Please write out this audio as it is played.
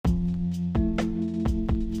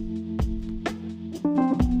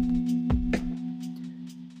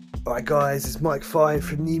Alright guys, it's Mike Five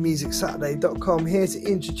from NewMusicSaturday.com here to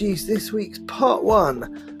introduce this week's part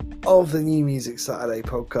 1 of the New Music Saturday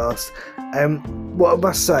podcast. What I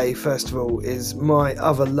must say, first of all, is my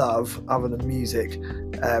other love, other than music,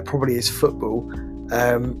 probably is football.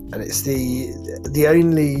 And it's the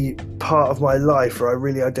only part of my life where I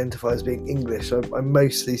really identify as being English. I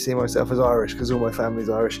mostly see myself as Irish because all my family's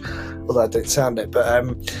Irish, although I don't sound it. But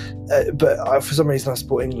for some reason I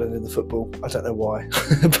support England in the football. I don't know why,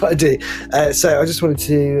 but I do. So I just wanted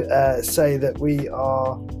to say that we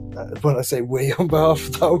are, when I say we, on behalf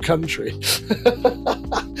of the whole country.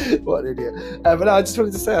 What an idiot. But no, I just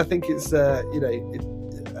wanted to say I think it's, at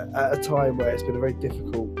a time where it's been a very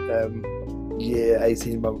difficult year,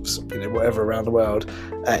 18 months, whatever, around the world,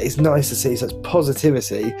 it's nice to see such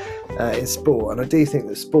positivity in sport, and I do think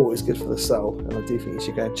that sport is good for the soul, and I do think you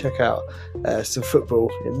should go and check out some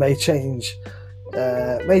football. It may change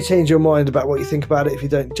your mind about what you think about it if you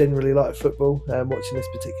don't generally like football, watching this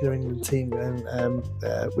particular England team and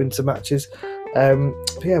win some matches.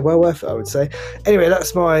 But yeah, well worth it, I would say. Anyway,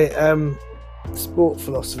 that's my sport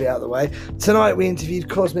philosophy out of the way. Tonight we interviewed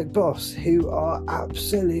Cosmic Boss, who are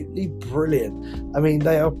absolutely brilliant. I mean,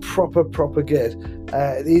 they are proper good.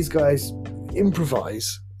 These guys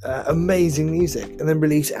improvise amazing music and then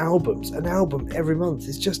release an album every month.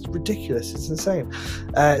 It's just ridiculous. It's insane.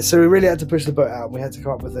 So we really had to push the boat out, and we had to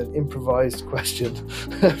come up with an improvised question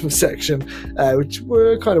section, which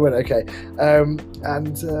kind of went okay.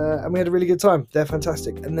 And we had a really good time. They're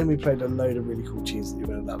fantastic. And then we played a load of really cool tunes that you're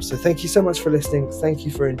going to love. So thank you so much for listening. Thank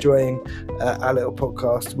you for enjoying our little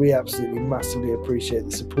podcast. We absolutely massively appreciate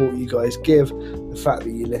the support you guys give. The fact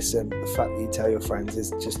that you listen, the fact that you tell your friends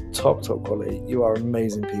is just top quality. You are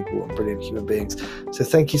amazing people and brilliant human beings. So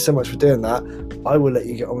thank you so much for doing that. I will let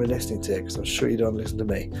you get on with listening to it because I'm sure you don't listen to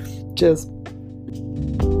me. Cheers.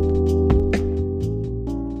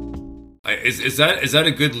 Is that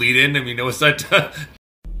a good lead in? I mean, was that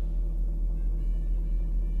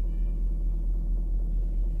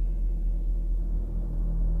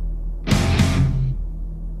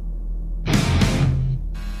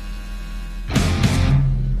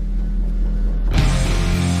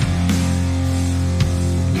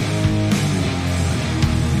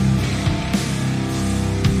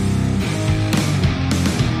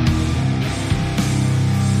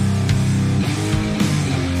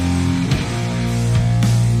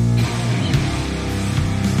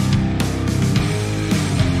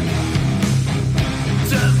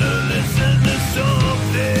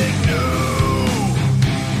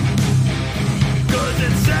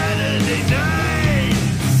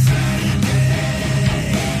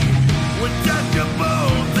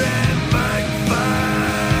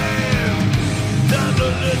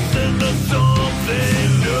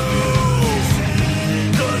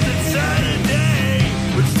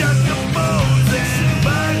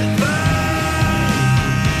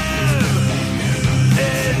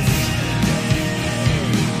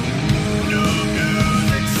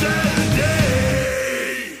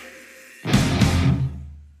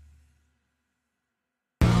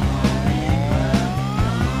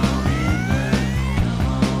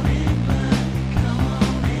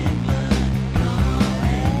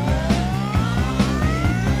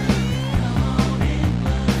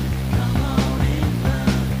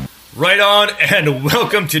Right on, and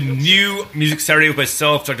welcome to New Music Saturday with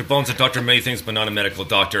myself, Dr. Bones, a doctor of many things, but not a medical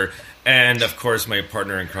doctor, and of course my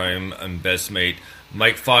partner in crime and best mate,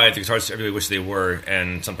 Mike Five, the guitarist everybody wished they were,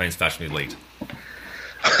 and sometimes fashionably late.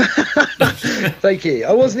 Thank you.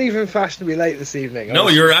 I wasn't even fashionably late this evening. No,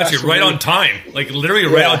 you're actually right on time, like literally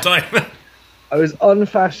right on time. I was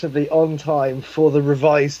unfashionably on time for the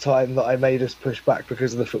revised time that I made us push back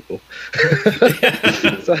because of the football.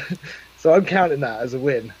 So I'm counting that as a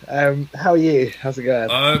win. How are you? How's it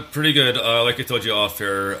going? Pretty good. Like I told you off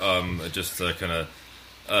air, just kind of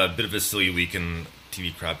a bit of a silly week and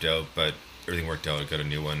TV crapped out, but everything worked out. I got a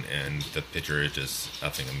new one, and the picture is just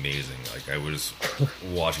effing amazing. Like, I was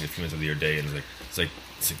watching a few minutes of the other day, and it's like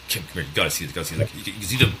Kim, come here, you gotta see it. Like, you can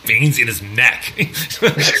see the veins in his neck. so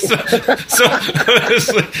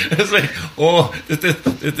it's like, oh,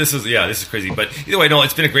 this is crazy. But either way, no,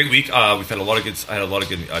 it's been a great week. We've had a lot of good. I had a lot of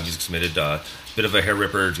good music submitted. Bit of a hair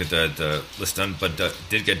ripper to get the list done, but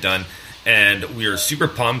did get done, and we are super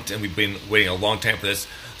pumped. And we've been waiting a long time for this.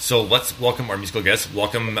 So let's welcome our musical guest.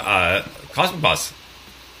 Welcome, Cosmic Boss.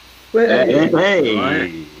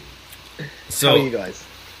 Hey. So, how are you guys?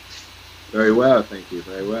 Very well, thank you.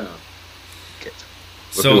 Very well. Good.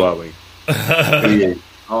 Who are we? Who are you?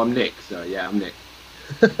 Oh, I'm Nick. So yeah, I'm Nick.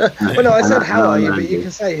 Well, no, I said how are you, but you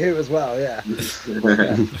can say who as well. Yeah.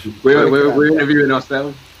 We're interviewing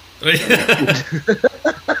ourselves.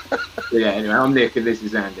 Yeah, anyway, I'm Nick and this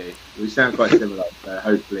is Andy. We sound quite similar, so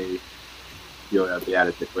hopefully you'll be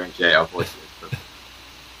able to differentiate our voices.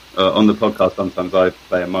 On the podcast, sometimes I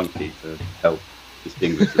play a monkey to help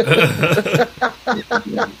distinguish it.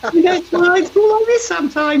 That's why I fall like this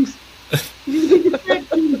sometimes.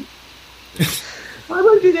 I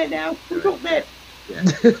won't do that now. I've got that.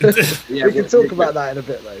 Yeah, We can talk about that in a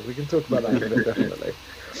bit, though. We can talk about that in a bit, definitely.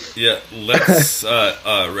 Yeah, let's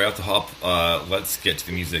right off the hop. Let's get to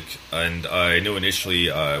the music. And I know initially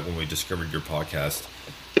when we discovered your podcast,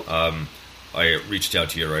 I reached out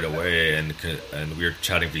to you right away, and we were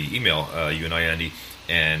chatting via email, you and I, Andy,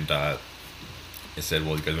 and I said,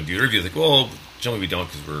 "Well, you guys want to do interviews?" Like, well, generally we don't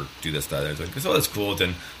because we're do this, that. And I was like, "Oh, that's cool."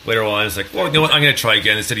 Then later on, it's like, "Well, you know what? I'm going to try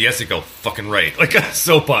again." I said, "Yes," I go, "Fucking right!" Like,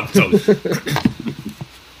 so pumped.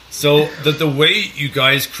 So the way you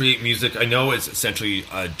guys create music, I know it's essentially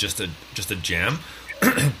just a jam,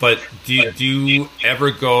 but do you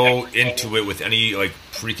ever go into it with any like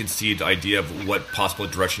preconceived idea of what possible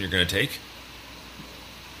direction you're going to take?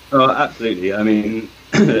 Oh, absolutely. I mean,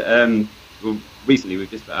 well, recently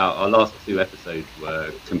we've just put out our last 2 episodes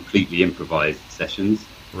were completely improvised sessions.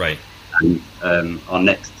 Right. And our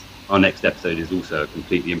next episode is also a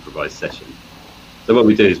completely improvised session. So what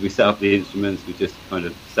we do is we set up the instruments. We just kind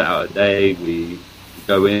of set out a day. We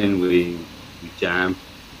go in. We jam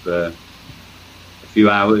for a few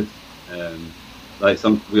hours.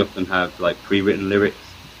 We often have like pre-written lyrics,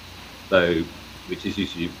 so which is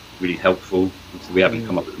usually really helpful. So we haven't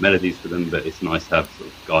come up with melodies for them, but it's nice to have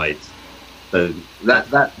sort of guides. So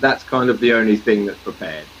that's kind of the only thing that's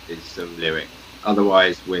prepared is some lyrics.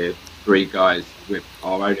 Otherwise, we're 3 guys with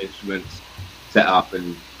our own instruments, set up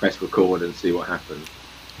and press record and see what happens.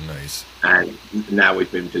 Nice. And now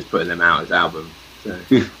we've been just putting them out as albums. So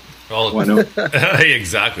well, why not?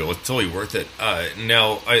 Exactly. Well, it's totally worth it.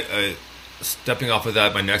 Now, I stepping off of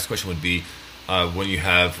that, my next question would be, when you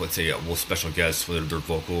have, let's say, special guests, whether they're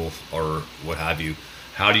vocal or what have you,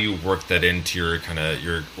 how do you work that into your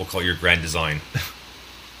we'll call it your grand design?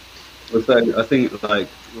 Well, so I think like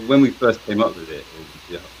when we first came up with it,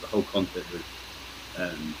 the whole concept was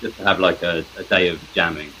just to have like a day of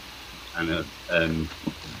jamming, and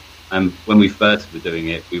when we first were doing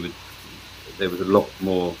it, there was a lot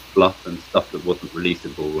more fluff and stuff that wasn't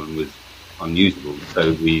releasable and was unusable.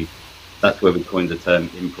 So that's where we coined the term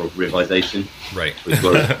improvisation. Right.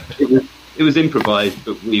 It was improvised,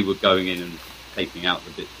 but we were going in and taking out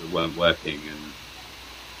the bits that weren't working and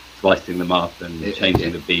slicing them up and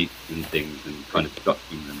changing the beats and things and kind of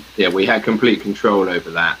structuring them. Yeah, we had complete control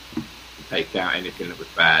over that. Take out anything that was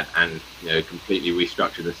bad and completely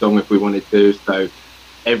restructure the song if we wanted to. So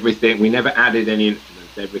everything, we never added any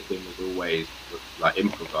instruments. Everything was always like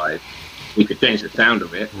improvised. We could change the sound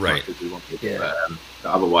of it, right, if we wanted, but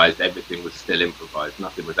otherwise everything was still improvised.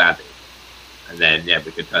 Nothing was added. And then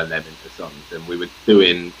we could turn them into songs. And we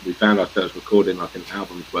found ourselves recording like an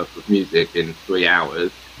album's worth of music in 3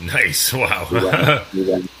 hours. Nice. Wow. We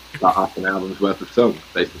then got up an album's worth of songs,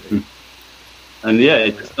 basically. And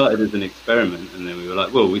it started as an experiment, and then we were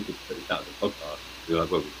like, well, we could put this out as a podcast. We were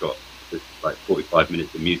like, well, we've got this like 45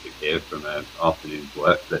 minutes of music here from an afternoon's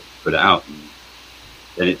work, let's put it out. And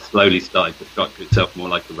then it slowly started to structure itself more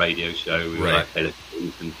like a radio show. We were like, okay, let's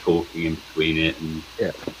do some talking in between it and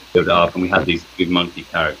build it up. And we had these good monkey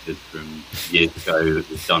characters from years ago that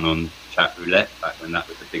was done on Chat Roulette, back when that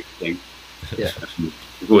was a big thing. Yeah.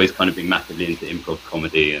 We've always kind of been massively into improv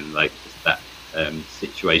comedy and like just that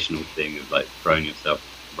situational thing of like throwing yourself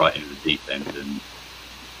right into the deep end,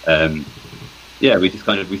 and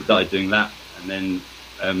we started doing that, and then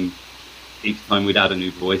each time we'd add a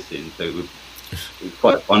new voice in, so it was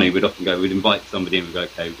quite funny. We'd invite somebody in, we'd go,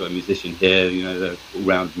 okay, we've got a musician here, they're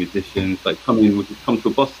all-round musicians, like come to a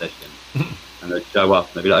boss session, and they'd show up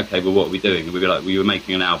and they'd be like, okay, well, what are we doing? And we'd be like, we were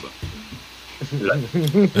making an album. Like,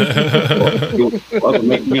 what, we're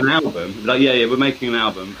making an album? Like, yeah, we're making an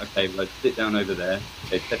album. Okay, let's sit down over there.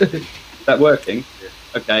 Okay, test it. Is that working?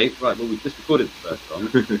 Okay, right, well, we've just recorded the first song.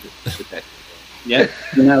 Yeah,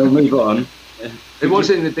 now we'll move on. It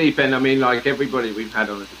was in the deep end. I mean, like everybody we've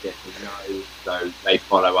had on as a guest, so they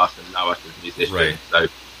follow us and know us as musicians. Right. So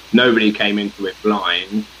nobody came into it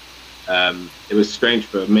blind. It was strange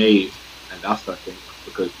for me and us, I think,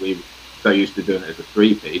 because we were so used to doing it as a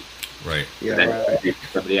 3-piece. Right. Yeah. Then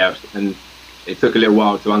somebody else, and it took a little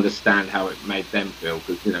while to understand how it made them feel,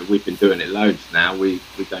 because we've been doing it loads now. We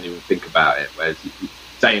don't even think about it. Whereas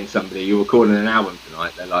saying somebody, you're recording an album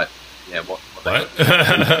tonight, they're like, yeah, what?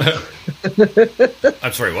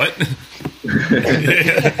 I'm sorry, what?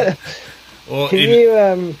 Well, can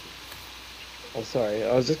you sorry,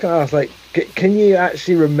 I was just going to ask, like, can you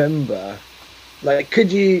actually remember Like,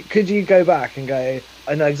 could you go back and go,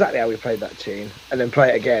 I know exactly how we played that tune, and then play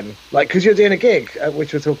it again? Like, because you're doing a gig,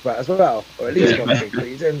 which we'll talk about as well, or at least one gig, but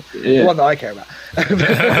you're doing the one that I care about.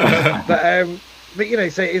 But you know,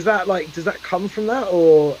 so is that like, does that come from that,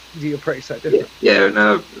 or do you approach that different? Yeah,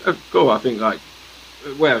 no, of course. I think like,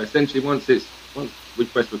 well, essentially once we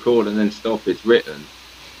press record and then stop, it's written.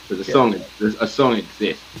 So a song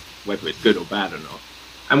exists, whether it's good or bad or not.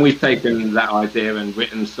 And we've taken that idea and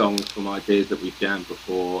written songs from ideas that we've jammed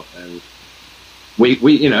before, and we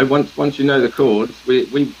you know, once you know the chords, we're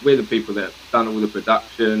the people that have done all the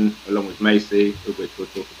production along with Macy, of which we'll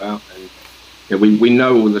talk about, and you know, we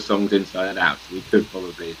know all the songs inside and out, so we could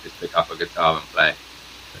probably just pick up a guitar and play.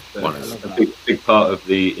 A big part of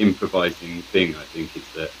the improvising thing, I think, is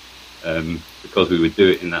that because we would do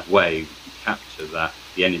it in that way, we can capture the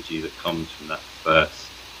energy that comes from that first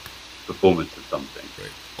performance of something.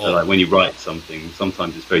 Right. So like when you write something,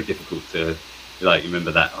 sometimes it's very difficult to like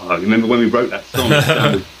remember that. Oh, remember when we wrote that song? It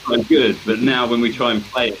sounded quite good, but now when we try and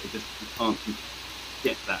play it, we can't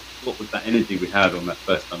get that. What was that energy we had on that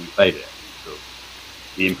first time we played it? So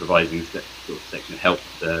the improvising sort of section helped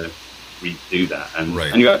redo that, and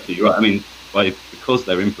you're absolutely right. I mean, because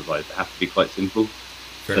they're improvised, they have to be quite simple.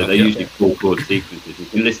 So they're usually 4 chord sequences. You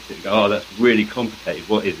can listen to it and go, oh, that's really complicated.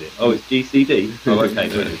 What is it? Oh, it's GCD. Oh, okay,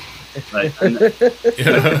 good. Like, and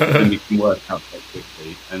then we can work out quite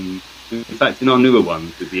quickly. And in fact, in our newer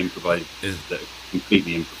ones with the improvised, that are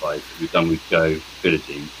completely improvised, that we've done with Joe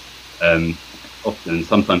Trilogy,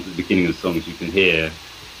 sometimes at the beginning of the songs, you can hear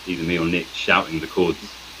either me or Nick shouting the chords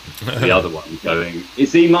to the other one, going,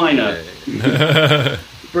 "It's E minor." Yeah.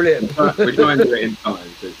 Brilliant. We're trying to do it in time,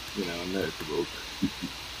 so it's, you know, unnoticeable.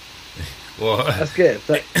 Well, that's good.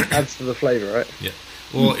 That adds to the flavour, right? Yeah.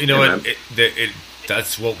 Well, you know what?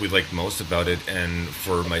 That's what we like most about it, and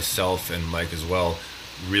for myself and Mike as well.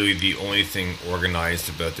 Really, the only thing organized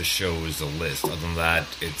about the show is the list. Other than that,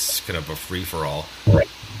 it's kind of a free for all.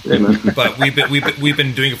 But we've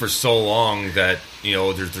been doing it for so long that, you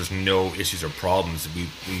know, there's no issues or problems. We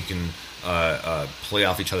can play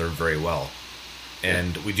off each other very well.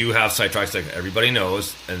 And we do have sidetracks like everybody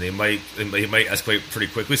knows, and they might escalate pretty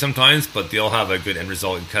quickly sometimes, but they'll have a good end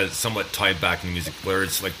result because it's somewhat tied back in music, where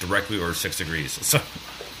it's like directly or 6 degrees. So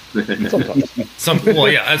sometimes. Well,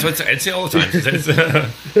 yeah, that's what I'd say all the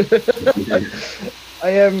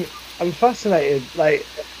time. I'm fascinated, like,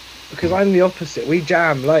 because I'm the opposite. We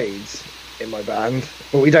jam loads in my band,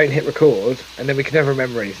 but we don't hit record, and then we can never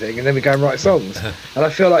remember anything, and then we go and write songs. And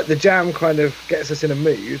I feel like the jam kind of gets us in a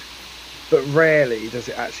mood, but rarely does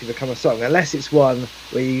it actually become a song, unless it's one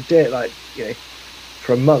where you do it, like, you know,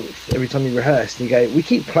 for a month every time you rehearse, and you go, we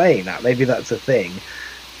keep playing that, maybe that's a thing.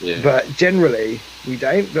 Yeah. But generally we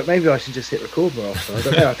don't. But maybe I should just hit record more often. I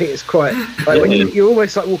don't know. I think it's quite like when you're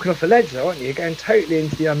almost like walking off a ledge, though, aren't you? You're going totally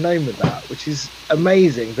into the unknown with that, which is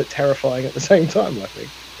amazing but terrifying at the same time, I think.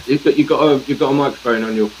 You've got a microphone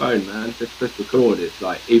on your phone, man. Just press record. It's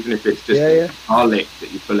like, even if it's just a guitar lick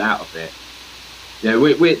that you pull out of it. Yeah,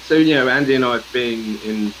 so, you know, Andy and I have been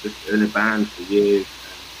in a band for years, and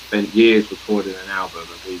spent years recording an album,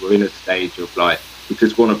 and we were in a stage of like, we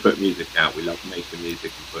just want to put music out. We love making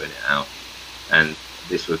music and putting it out, and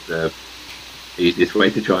this was the easiest way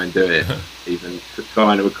to try and do it. Even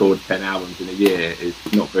trying to record 10 albums in a year is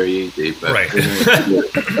not very easy, but right.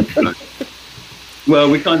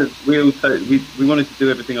 Well, we wanted to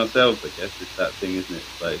do everything ourselves, I guess. It's that thing, isn't it?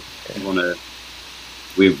 Like,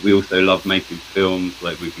 we also love making films.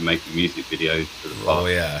 Like, we've been making music videos for the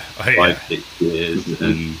past 5-6 years,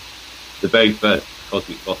 and the very first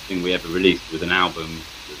Cosmic Boss thing we ever released was an album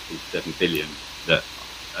that's called 7 Billion that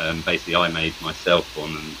basically I made myself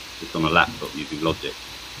on, and just on a laptop using Logic.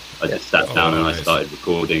 I just sat down and I started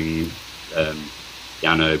recording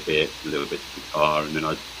piano bits, a little bit of guitar, and then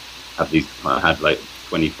I had like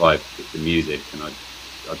 25 bits of music, and I'd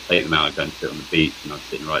take them out, I'd go and sit on the beach, and I'd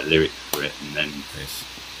sit and write lyrics for it, and then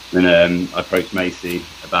I approached Macy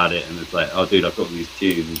about it, and was like, "Oh, dude, I've got these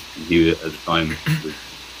tunes." And he, at the time, was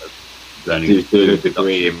learning. He was doing a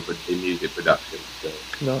degree in music production. So.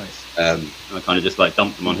 Nice. And I kind of just like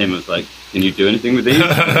dumped them on him. I was like, "Can you do anything with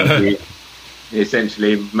these?" He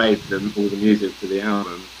essentially made all the music for the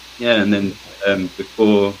album. Yeah, and then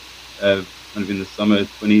before, kind of in the summer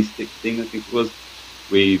 2016, I think it was,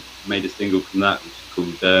 we made a single from that, which is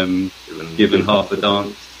called "Given Half a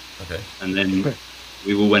Dance." Okay. And then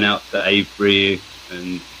we all went out to Avebury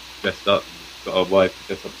and dressed up. Got our wife to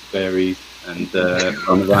dress up as fairies and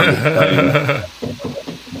run around the stone.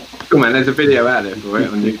 Cool, man. There's a video out there for it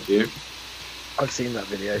on YouTube. I've seen that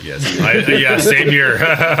video. Yes. Yeah, same here.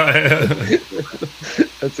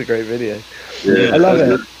 That's a great video. Yeah, I love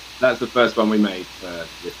it. that's the first one we made for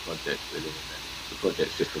this project, really. And the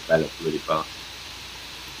project's just developed really fast.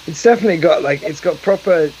 It's definitely got it's got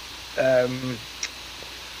proper.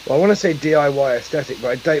 Well, I want to say DIY aesthetic, but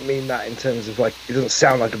I don't mean that in terms of it doesn't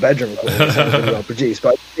sound like a bedroom recording. It sounds really well produced,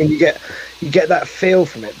 but I think you get that feel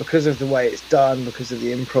from it because of the way it's done, because of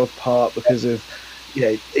the improv part, because of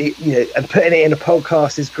and putting it in a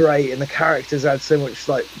podcast is great, and the characters add so much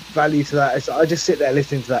value to that. I just sit there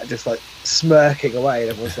listening to that, just smirking away, and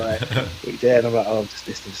everyone's like, "What are you doing?" And I'm like, "Oh, I'm just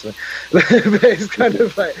listening to something." But it's kind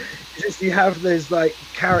of you have this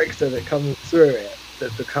character that comes through it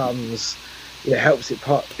that becomes. Helps it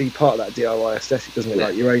be part of that DIY aesthetic, doesn't it? Yeah.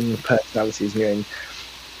 Your own personalities and your own,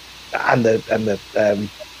 and the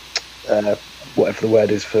whatever the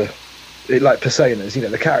word is for, personas.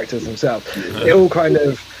 The characters themselves. It all kind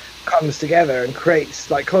of comes together and creates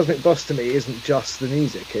Cosmic Boss. To me, isn't just the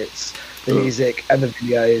music; it's the music and the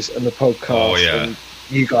videos and the podcast and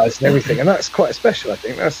you guys and everything. And that's quite special. I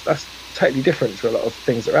think that's totally different to a lot of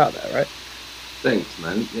things that are out there, right? Thanks,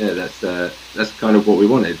 man. Yeah, that's kind of what we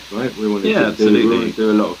wanted, right? We wanted absolutely. to do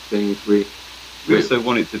a lot of things. We also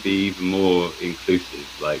want it to be even more inclusive.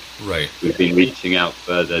 Right. We've been reaching out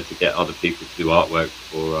further to get other people to do artwork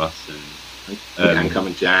for us, and come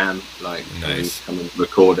and jam, nice. and come and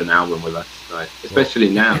record an album with us. Especially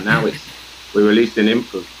now we're releasing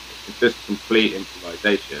improv. It's just complete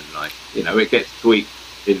improvisation. It gets tweaked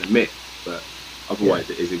in the mix, but. Otherwise,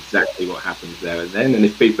 it is exactly what happens there and then. And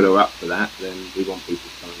if people are up for that, then we want people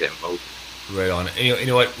to come and get involved. Right on. And you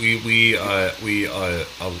know what? We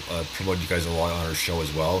promote you guys a lot on our show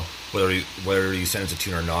as well. Whether you send us a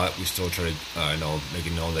tune or not, we still try to make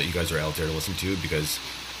it known that you guys are out there to listen to, because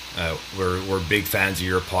we're big fans of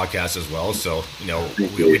your podcast as well. So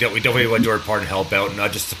we definitely want to do our part and help out,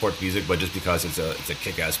 not just support music, but just because it's a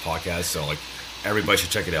kick-ass podcast. So everybody should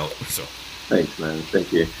check it out. So thanks, man.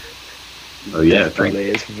 Thank you. Oh yeah, definitely.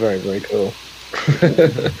 It's very, very cool.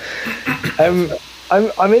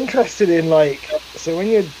 I'm interested in so when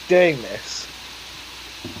you're doing this,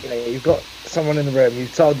 you've got someone in the room,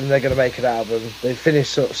 you've told them they're going to make an album, they've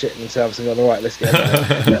finished sort of shitting themselves and gone, all right, let's get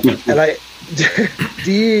it. And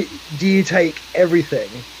do you take everything?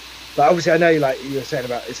 Obviously, I know you were saying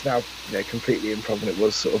about it's now completely improv and it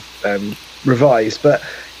was sort of revised, but.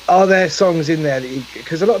 Are there songs in there that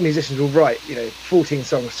because a lot of musicians will write, 14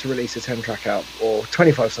 songs to release a 10-track album, or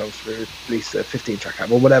 25 songs to release a 15-track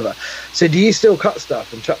album, or whatever. So do you still cut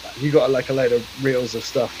stuff and chuck that? You got a load of reels of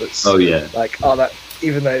stuff that's that,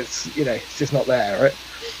 even though it's it's just not there, right?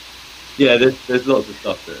 Yeah, there's lots of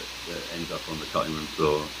stuff that ends up on the cutting room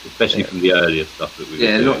floor, especially from the earlier stuff that we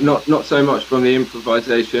were doing. not so much from the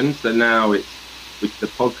improvisation. So now it's the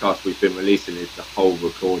podcast we've been releasing is the whole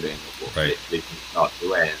recording of what literally from start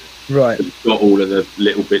to end. Right. So it's got all of the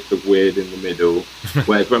little bits of weird in the middle.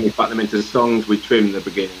 Whereas when we cut them into songs, we trim the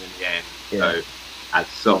beginning and the end. Yeah. So as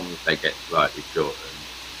songs, they get slightly shorter.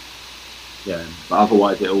 Yeah. But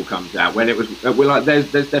otherwise, it all comes out. When it was,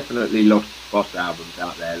 there's definitely Lost Boss albums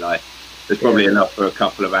out there. There's probably enough for a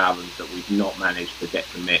couple of albums that we've not managed to get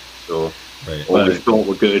to mix or we thought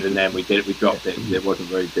were good, and then we dropped it because it wasn't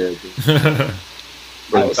very good.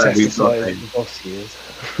 We've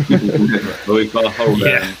got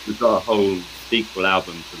a whole sequel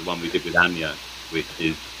album to the one we did with Anya, which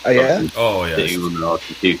is sitting on our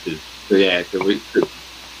computers.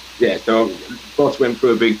 So Boss went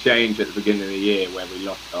through a big change at the beginning of the year where we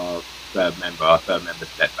lost our third member. Our third member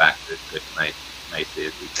stepped back to Chris Macy,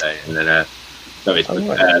 as we say, and then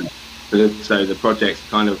so the project's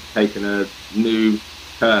kind of taken a new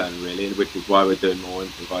turn, really, which is why we're doing more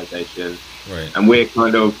improvisation. Right. And we're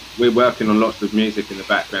working on lots of music in the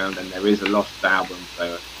background, and there is a Lost album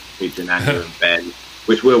featuring Andrew and Ben,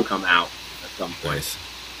 which will come out at some point.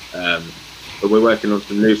 Nice. But we're working on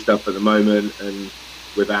some new stuff at the moment, and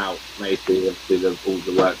without Macy, obviously all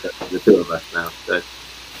the work that's the two of us now, so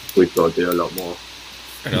we've got to do a lot more.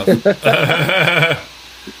 Fair enough.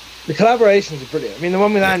 The collaborations are brilliant. I mean, the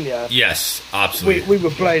one with Anya. Yes, absolutely. We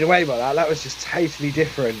were blown away by that. That was just totally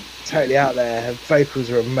different, totally out there. Her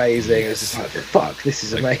vocals are amazing. It was just fuck, this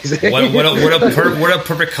is amazing. What a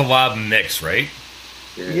perfect collab mix, right?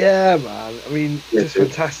 Yeah, man. I mean, just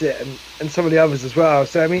fantastic, and some of the others as well.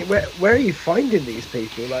 So, I mean, where are you finding these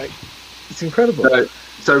people? It's incredible.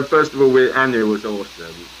 So first of all, Anya was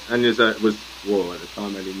awesome. Anya was at the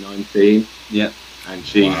time only 19. Yeah. And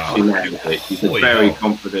she nailed it. She's a very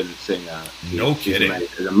confident singer. She's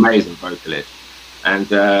an amazing vocalist. And,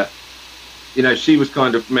 she was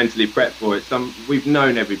kind of mentally prepped for it. We've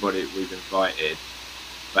known everybody that we've invited,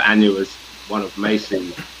 but Anya was one of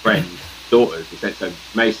Macy's friends' daughters. So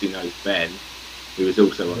Macy knows Ben, who was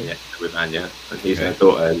also on the episode with Anya, and he's her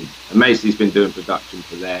daughter. And Macy's been doing production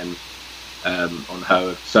for them on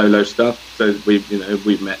her solo stuff. So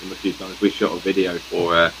we've met them a few times. We shot a video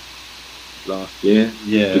for her last year,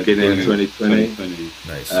 beginning of 2020.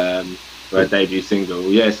 Nice. For her debut single.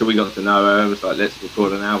 Yeah, so we got to know her and was like, let's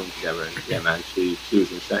record an album together. And yeah, man, she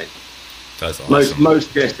was insane. That's awesome.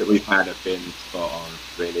 Most guests that we've had have been spot on,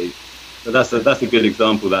 really. But that's a good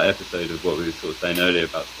example, that episode, of what we were sort of saying earlier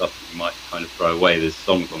about stuff that you might kind of throw away. There's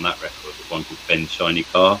songs on that record, there's one called Ben's Shiny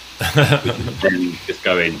Car, which is Ben just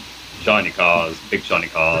going, shiny cars, big shiny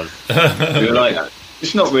cars. We were like,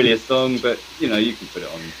 it's not really a song, but you can put it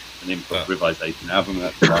on an improvisation album.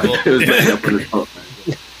 That's fine. It was made up on the top.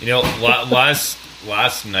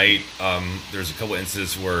 Last night, there's a couple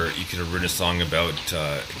instances where you could have written a song about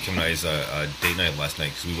Kim and I's date night last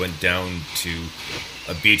night, because we went down to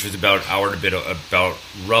a beach. It was about an hour and a bit, about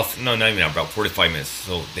 45 minutes.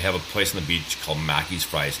 So they have a place on the beach called Mackey's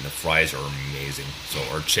Fries, and the fries are amazing.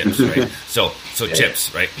 Or chips, right? so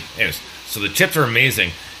chips, right? Anyways, so the chips are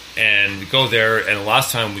amazing. And we go there, and the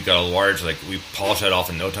last time we got a large, we polished that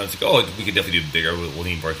off in no time. It's we could definitely do bigger with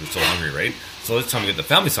lean bars. We're so hungry, right? So this time we get the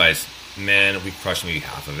family size. Man, we crushed maybe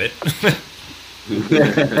half of it.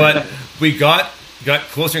 But we got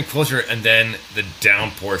closer and closer, and then the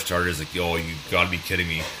downpour started. It's like, yo, you gotta be kidding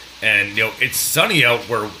me. And, it's sunny out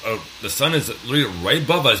where the sun is literally right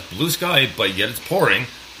above us, blue sky, but yet it's pouring.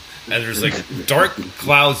 And there's, dark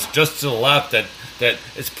clouds just to the left that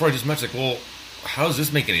it's pouring as much. Well, how does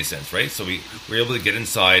this make any sense, right? So we were able to get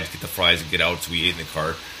inside, get the fries, and get out. So we ate in the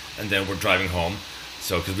car, and then we're driving home.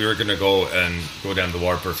 So, because we were going to go down to the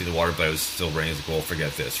water, see the water, but it was still raining. It's like, well,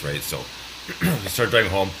 forget this, right? So we started driving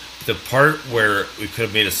home. The part where we could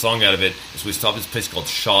have made a song out of it is we stopped at this place called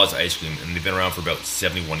Shaw's Ice Cream, and they've been around for about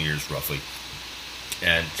 71 years, roughly.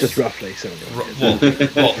 And just roughly 71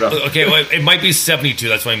 years. Well, okay, well, it might be 72.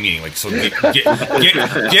 That's what I'm meaning. So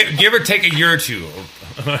give or take a year or two.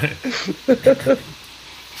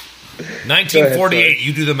 1948.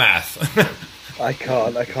 You do the math. I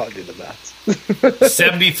can't do the maths.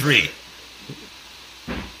 73.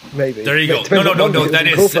 Maybe. There you go. No. That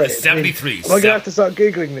is 73. I'm going to have to start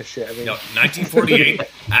Googling this shit. 1948.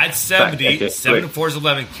 Add 70. 7 to 4 is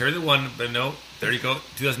 11. Carry the 1. But no. There you go.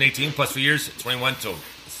 2018 plus 3 years. 21. So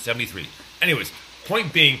 73. Anyways,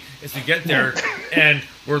 point being is we get there and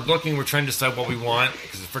we're trying to decide what we want,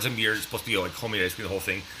 because the first time of the year it's supposed to be homemade ice cream, the whole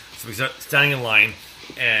thing. So we start standing in line,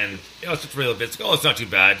 and it's just a little bit. It's it's not too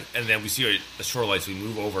bad. And then we see the shore lights. We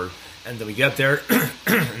move over, and then we get there,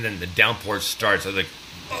 and then the downpour starts. I was like,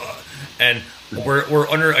 and we're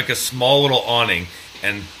under a small little awning,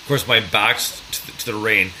 and of course my back's to the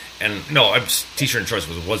rain. And no, I'm just t-shirt and shorts.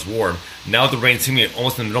 It was warm. Now the rain's hitting me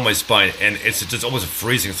almost in the middle of my spine, and it's just almost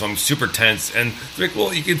freezing. So I'm super tense. And they're like,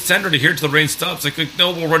 "Well, you can send her to here till the rain stops." Like,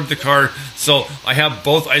 no, we'll run to the car. So I have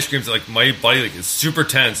both ice creams. My body is super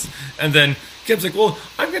tense. And then Kim's like, "Well,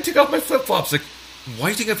 I'm gonna take off my flip flops." Like, why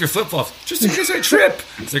are you taking off your flip flops? Just in case I trip.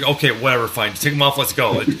 It's like, okay, whatever, fine. Take them off. Let's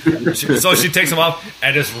go. So she takes them off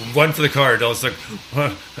and just run for the car. And I was like.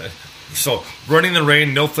 So running in the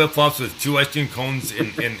rain, no flip flops, with 2 ice cream cones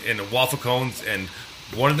in waffle cones, and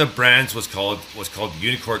one of the brands was called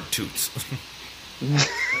Unicorn Toots.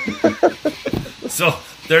 So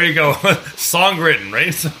there you go, song written,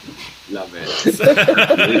 right? So, love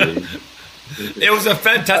it. It was a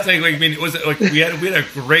fantastic. It was we had a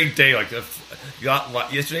great day.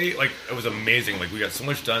 Yesterday, it was amazing. We got so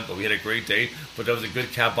much done, but we had a great day. But that was a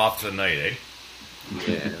good cap off to the night, eh?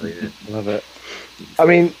 Yeah, we did. Love it. I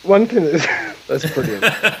mean, one thing that's brilliant.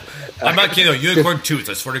 I'm not kidding. Unicorn Toots.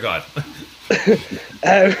 I swear to God.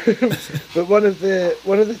 But one of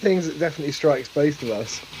the things that definitely strikes both of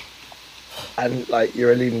us, and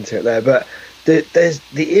you're alluding to it there, but there's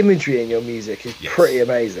the imagery in your music is pretty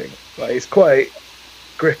amazing. It's quite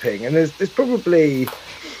gripping, and there's probably,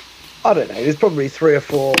 I don't know, there's probably 3 or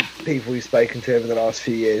 4 people we've spoken to over the last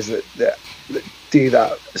few years that do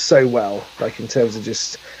that so well. In terms of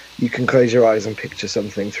just, you can close your eyes and picture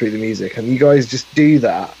something through the music, and you guys just do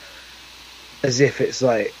that as if it's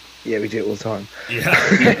we do it all the time. Yeah.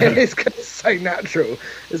 It's so natural.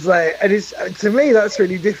 It's and it's, to me, that's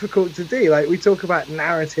really difficult to do. We talk about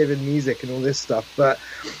narrative in music and all this stuff, but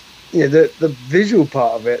the visual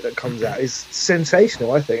part of it that comes out is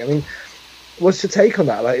sensational, I think. I mean, what's your take on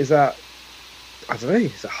that? Is that, I don't know,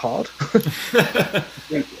 is it hard?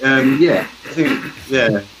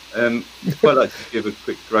 I'd quite like to give a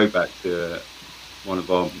quick throwback to one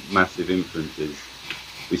of our massive influences,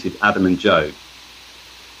 which is Adam and Joe.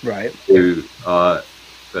 Right. Who are,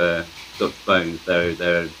 for Dr. Bones,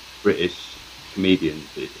 they're British comedians.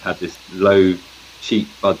 It had this low cheap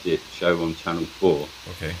budget show on Channel 4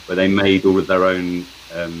 Okay. where they made all of their own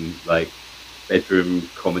like bedroom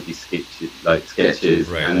comedy sketches, Right.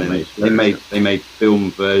 and then they made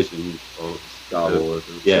film versions of Star Wars.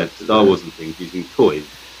 And Star Wars and things using toys.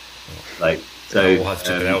 Like so, we'll have to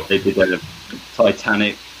check it out. they did a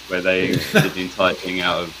Titanic where they did the entire thing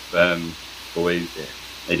out of toys. Yeah.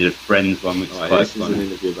 They did a Friends one, which is quite this funny. is an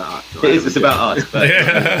interview about us. It is. It's about us,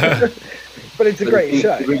 but But it's a great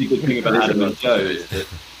show. the really good thing about Adam and Joe is that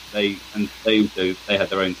they had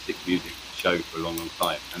their own Stick Music show for a long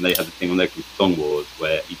time, and they had a thing on there called Song Wars,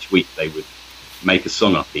 where each week they would make a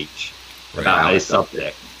song up each about a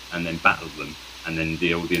subject and then battle them, and then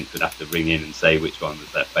the audience would have to ring in and say which one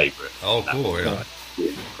was their favourite. Oh, cool! Yeah.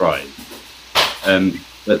 Prize.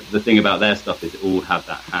 But the thing about their stuff is it all has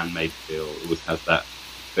that handmade feel. It always has that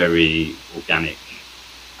very organic,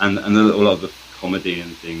 and a lot of the comedy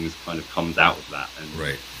and things kind of comes out of that. And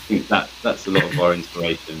Right. I think that's a lot of our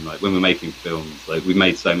inspiration. Like when we're making films, like we've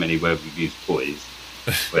made so many where we've used toys,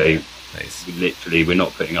 where Nice. we're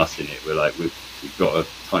not putting us in it. We're like we've got a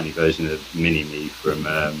tiny version of Mini-Me from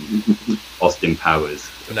Austin Powers.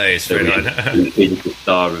 Nice. So Right on. he's the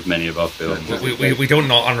star of many of our films. we don't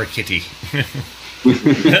know honor Kitty.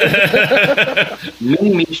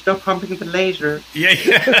 Mini-Me, stop pumping the laser. Yeah.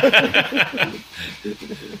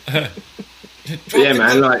 But yeah,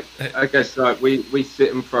 man. Like, I guess like we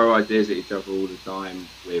sit and throw ideas at each other all the time.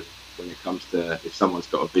 With when it comes to if someone's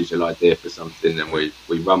got a visual idea for something, then we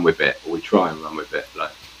run with it, or we try and run with it.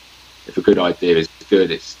 Like, if a good idea is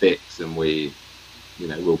good, it sticks, and we'll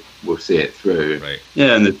see it through. Right.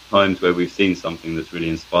 Yeah, and there's times where we've seen something that's really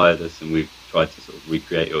inspired us, and we've tried to sort of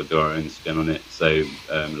recreate it or do our own spin on it. So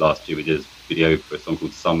last year we did a video for a song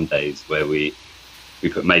called Some Days, where we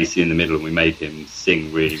put Macy in the middle and we made him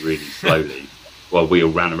sing really, really slowly while we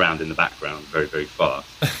all ran around in the background very, very fast.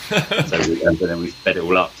 And then we sped it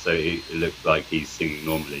all up so it looked like he's singing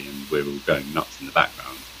normally and we're all going nuts in the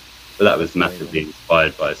background. But that was massively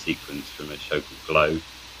inspired by a sequence from a show called Glow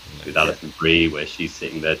with Alison Brie, where she's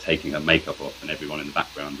sitting there taking her makeup off and everyone in the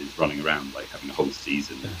background is running around like having a whole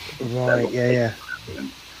season. Right, yeah.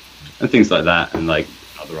 And things like that. And like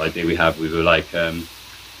another idea we were like,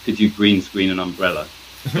 could you green screen an umbrella?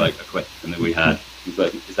 Like a question that we had. He's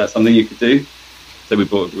like, is that something you could do? So we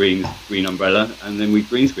bought a green umbrella and then we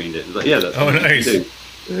green screened it. It was like, yeah, that's something nice. you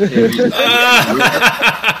can do.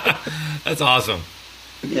 That's awesome.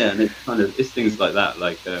 Yeah, and it's things like that.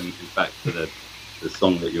 Like in fact, for the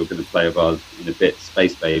song that you're going to play of ours in a bit,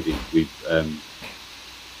 Space Baby, we've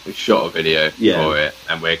shot a video Yeah. for it,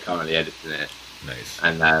 and we're currently editing it. Nice.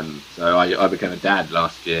 And so I became a dad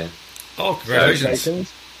last year. Oh, congratulations.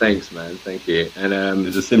 Congratulations. Thanks, man. Thank you. And it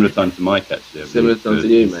was a similar time to Mike, actually. I similar believe. time to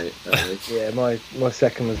you, mate. Yeah, my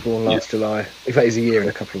second was born last July. In fact, he's a year in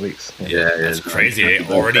a couple of weeks. Yeah, That's crazy. Eh?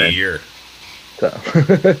 Already a year. So,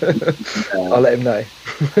 I'll let him know.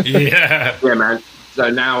 Yeah. Yeah, man. So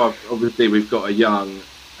now, obviously, we've got a young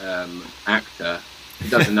actor. He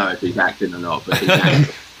doesn't know if he's acting or not, but he's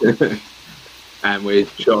acting. And we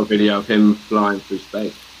shot a video of him flying through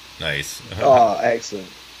space. Nice. Oh, excellent.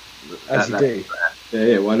 As you do.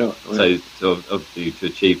 Yeah, why not? So obviously, to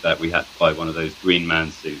achieve that, we had to buy one of those green man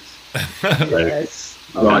suits. Yes.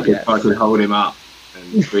 I could hold him up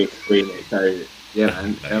and screen it. So, yeah,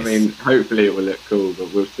 and Nice. I mean, hopefully it will look cool,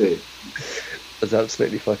 but we'll see. That's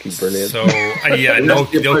absolutely fucking brilliant. So, yeah, And no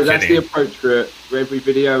that's the kidding. approach for every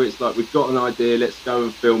video. It's like, we've got an idea, let's go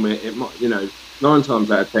and film it. It might, 9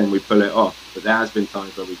 times out of 10 we pull it off, but there has been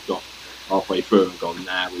times where we've got halfway through and gone,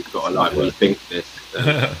 we've got to rethink this.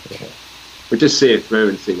 We just see it through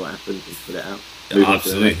and see what happens and put it out. Move on to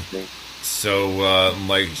the Absolutely. next thing. So,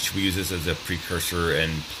 Mike, should we use this as a precursor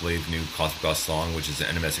and play the new Cosmic Goss song, which is an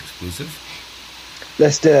NMS exclusive?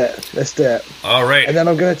 Let's do it. All right. And then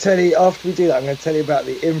I'm going to tell you, after we do that, I'm going to tell you about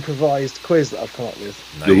the improvised quiz that I've come up with.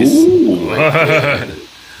 Nice. Ooh.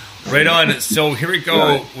 Right on. So here we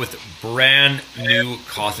go with brand new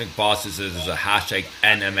Cosmic Boss. This is a hashtag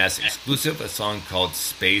NMS exclusive, a song called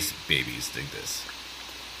Space Babies. Dig this.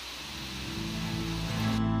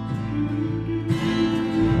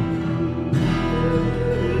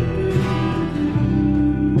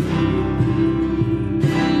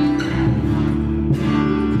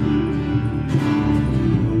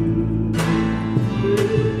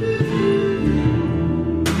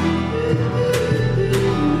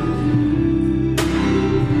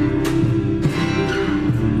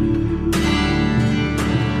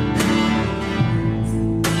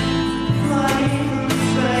 Flying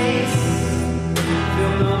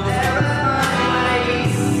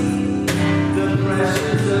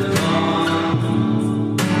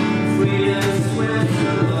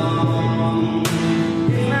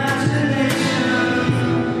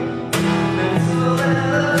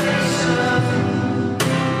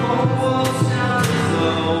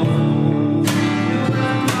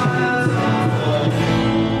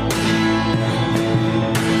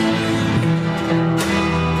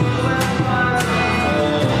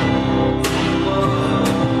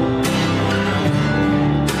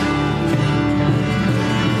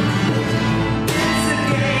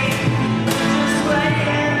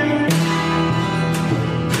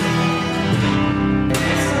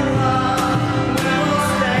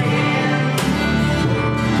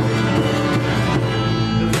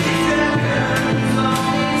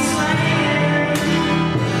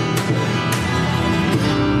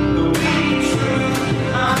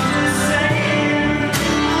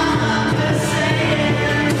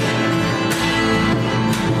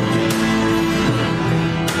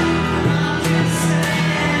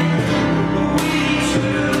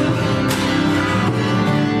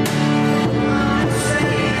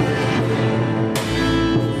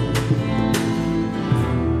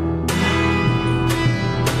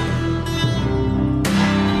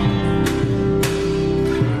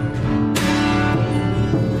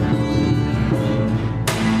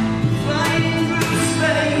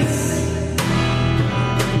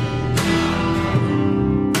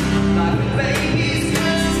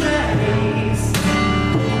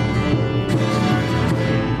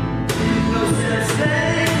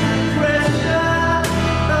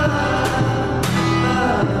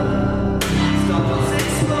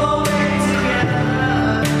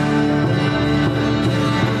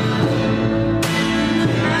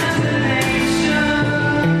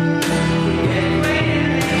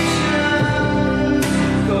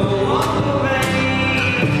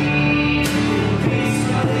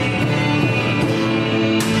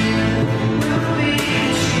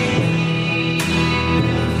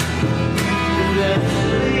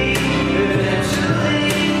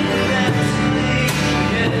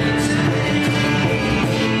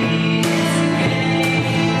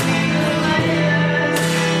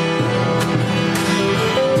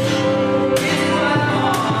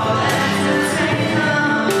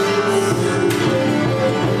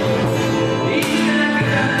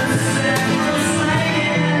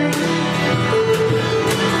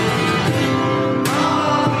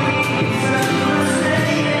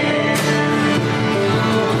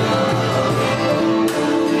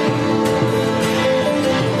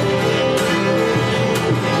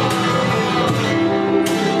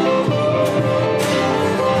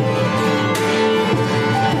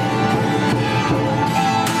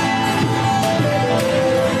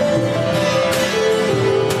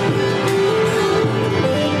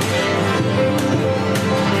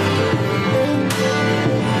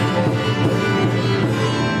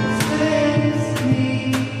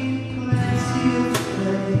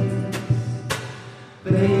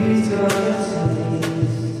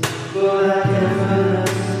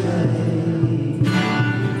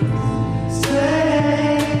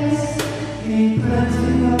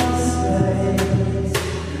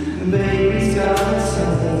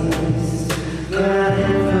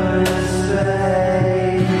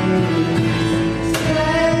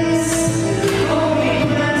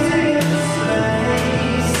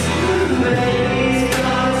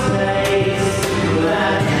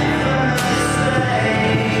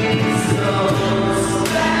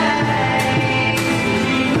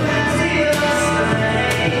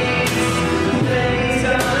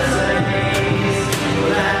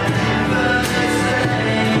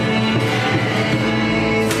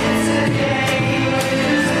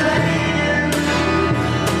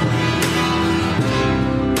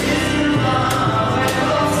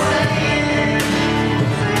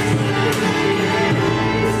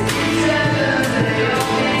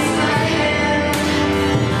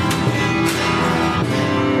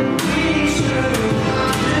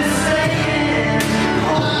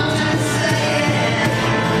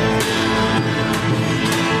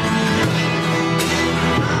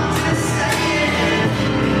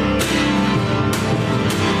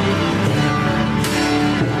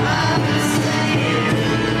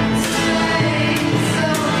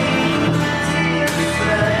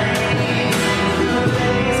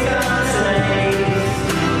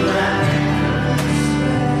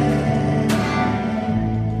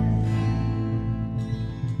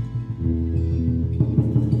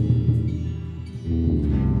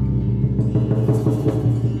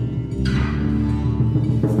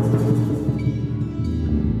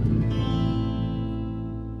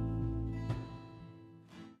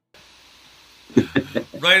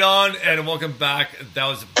Right on, and welcome back. That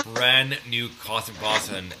was a brand new Cosmic Boss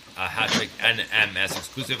and a Hattrick NMS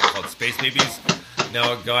exclusive called Space Babies.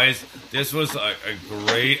 Now, guys, this was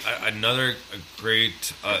another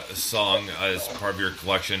great song as part of your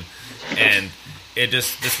collection, and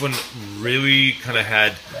this one really kind of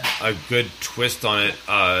had a good twist on it.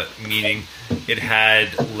 Meaning, it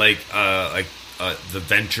had like the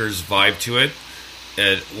Ventures vibe to it.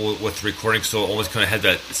 With recording, so it almost kind of had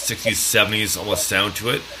that 60s, 70s almost sound to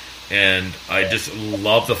it, and I just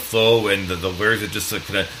love the flow and the lyrics are just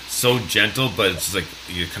kind of so gentle, but it's just like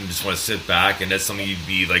you kind of just want to sit back, and that's something you'd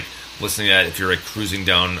be like listening at if you're like cruising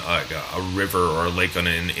down a river or a lake in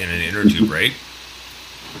an inner tube, right?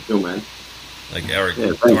 Cool, man. Like Eric,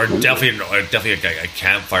 yeah, or definitely a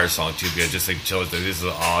campfire song too, because just like chill, like, this is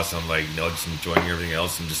awesome, like just enjoying everything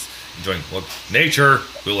else and just enjoying nature,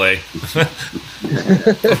 Boule.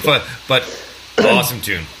 but awesome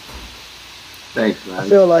tune. Thanks, man. I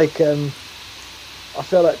feel like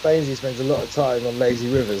Bainesy spends a lot of time on lazy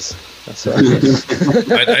rivers. That's what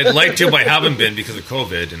I'd like to, but I haven't been because of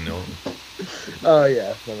COVID. And no. Oh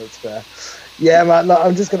yeah, well, that's fair. Yeah, man. No,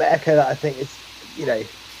 I'm just going to echo that. I think it's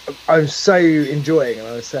I'm so enjoying, and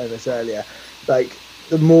I was saying this earlier, like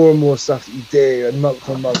the more and more stuff that you do, and month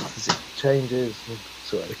on month as it changes.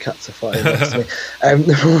 Sorry, the cats are fighting next to me.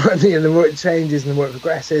 The more it changes and the more it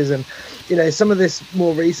progresses, and some of this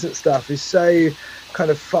more recent stuff is so kind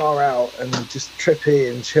of far out and just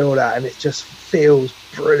trippy and chilled out, and it just feels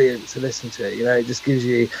brilliant to listen to. It just gives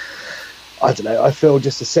you, I don't know, I feel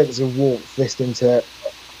just a sense of warmth listening to it.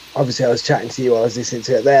 Obviously, I was chatting to you while I was listening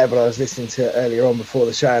to it there, but I was listening to it earlier on before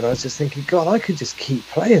the show, and I was just thinking, God, I could just keep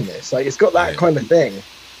playing this. Like, it's got that kind of thing.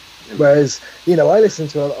 Whereas, I listen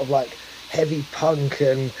to a lot of like heavy punk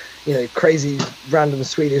and crazy random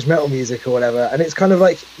Swedish metal music or whatever, and it's kind of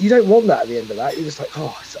like you don't want that at the end of that. You're just like,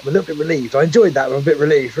 I'm a little bit relieved. I enjoyed that, but I'm a bit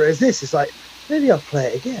relieved. Whereas this is like, maybe I'll play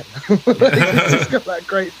it again. It's just got that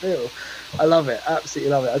great feel. I love it,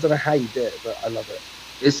 absolutely love it. I don't know how you do it, but I love it.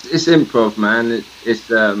 It's improv, man. It's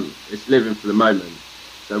living for the moment.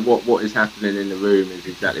 So what is happening in the room is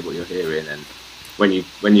exactly what you're hearing, and when you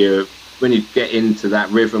get into that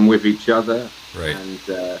rhythm with each other, right?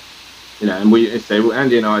 And and we say, well,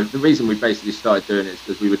 Andy and I, the reason we basically started doing it is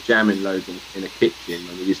because we were jamming loads in a kitchen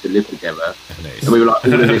when we used to live together. Nice. And we were like,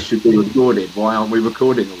 all of this should be recorded. Why aren't we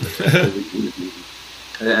recording all of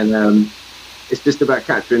this? And it's just about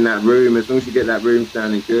capturing that room. As long as you get that room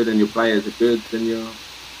sounding good and your players are good, then you're...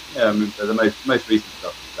 Yeah, I mean, the most recent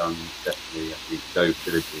stuff we've done, definitely, I think Joe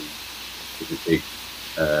Trilogy is a big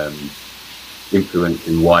influence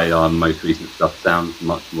in why our most recent stuff sounds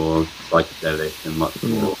much more psychedelic and much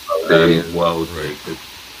more worldly.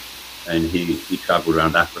 And he travelled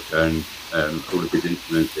around Africa, and all of his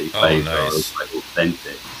instruments that he plays are like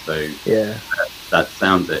authentic. So that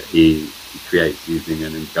sound that he creates using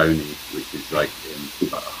an ngoni, which is like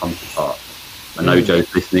a hunter part. I know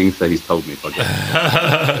Joe's listening, so he's told me if I get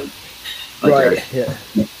right. Yeah.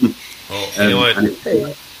 Well, you know what?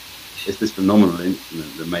 It's this phenomenal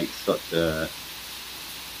instrument that makes such a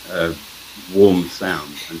warm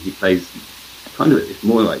sound, and he plays it's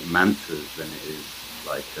more like mantras than it is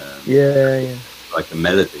like yeah. a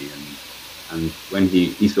melody, and when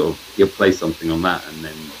he'll play something on that, and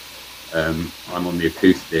then I'm on the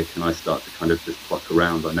acoustic and I start to kind of just pluck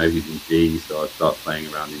around. I know he's in G, so I start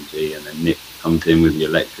playing around in G, and then Nick comes in with the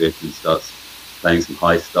electric and starts playing some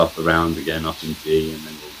high stuff around again up in G, and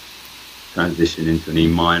then we'll transition into an E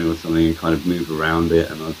minor or something and kind of move around it,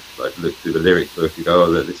 and I'll just like look through the lyrics book and go, oh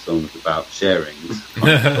look, this song's about sharing.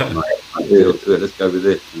 I feel to it, let's go with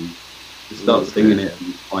this, and just start singing it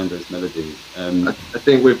and find those melodies. I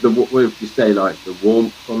think with you say like the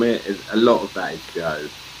warmth from it, a lot of that is Joe.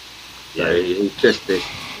 So Yeah. he's just this.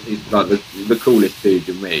 He's like the coolest dude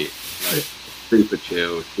you meet. Like super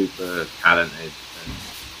chill, super talented,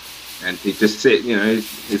 and he just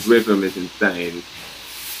his rhythm is insane,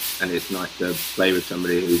 and it's nice to play with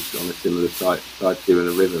somebody who's on a similar side to you in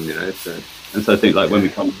the rhythm, So. And so I think like when we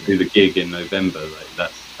come to do the gig in November, like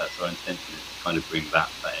that's our intention, is to kind of bring that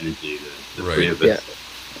energy, the Right. three of us.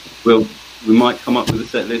 We might come up with a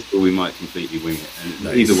set list, or we might completely wing it. And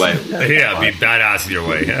Nice. either way, Yeah, it'd be badass either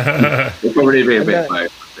way. It'll probably be a bit And,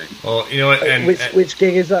 both, I think. Well, you know what? And Which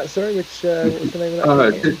gig is that? Sorry, what's the name of that?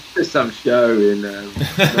 Oh, gig? just some show in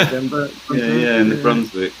November. in the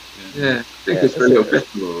Brunswick. Yeah, I think Yeah, it's for a little that's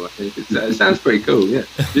festival. I think it sounds pretty cool. Yeah.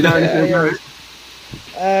 Do you know anything Yeah, about it?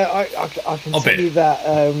 I can I'll tell bet. you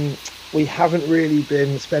that we haven't really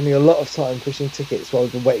been spending a lot of time pushing tickets while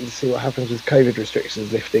we've been waiting to see what happens with COVID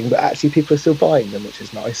restrictions lifting, but actually people are still buying them, which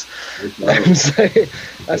is nice. So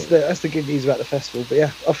that's the good news about the festival. But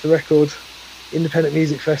yeah, off the record, Independent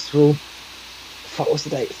Music Festival. What's the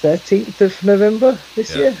date? 13th of November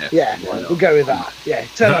this year? Yeah, Why not? we'll go with that. Yeah,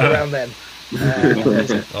 turn up around then.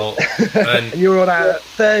 oh, And you're on our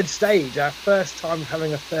third stage, our first time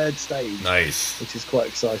having a third stage, nice. which is quite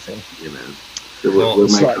exciting. Yeah, man. So Well, we'll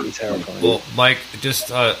make Slightly that. terrifying. Well, Mike, just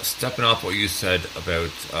stepping off what you said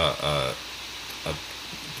about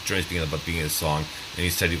generally speaking about being in a song, and you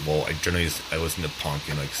said, well, I listen to punk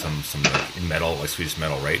and like some like metal, like Swedish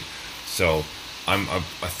metal, right? So I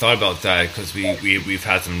thought about that because we've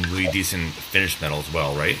had some really decent Finnish metal as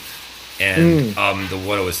well, right? And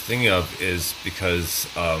what I was thinking of is because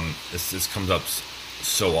this comes up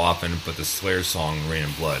so often, but the Slayer song "Rain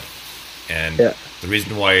and Blood," and the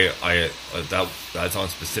reason why that song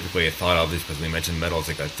specifically I thought of is because when we mentioned metal, it's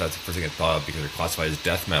like that's the first thing I thought of because they're classified as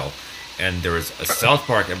death metal. And there was a South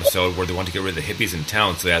Park episode where they wanted to get rid of the hippies in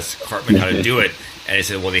town, so they asked Cartman how to do it, and he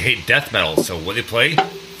said, "Well, they hate death metal, so what do they play?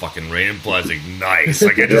 Fucking Rain and Blood." It's like nice,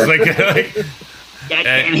 like it just like.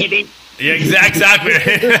 Goddamn hippie. Yeah, exactly.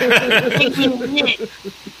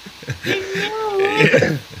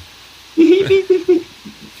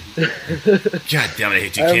 God damn it, I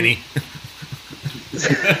hate you, Kenny.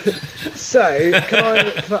 So, can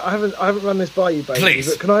I haven't run this by you both, Please.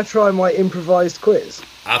 but can I try my improvised quiz?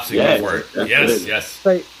 Absolutely, Yeah, go for it. Yes, absolutely. yes.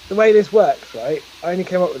 So, the way this works, right, I only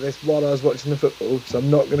came up with this while I was watching the football, so I'm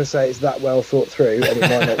not going to say it's that well thought through, and it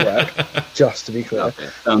might not work, just to be clear. Okay.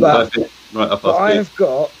 Sounds But- perfect. Right up But our I street. have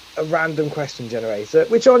got a random question generator,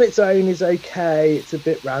 which on its own is okay. It's a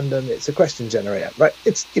bit random. It's a question generator, right?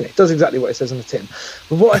 It's it does exactly what it says on the tin.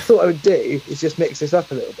 But what I thought I would do is just mix this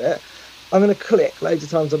up a little bit. I'm going to click loads of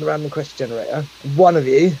times on the random question generator. One of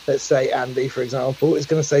you, let's say Andy, for example, is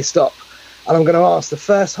going to say stop, and I'm going to ask the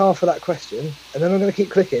first half of that question, and then I'm going to keep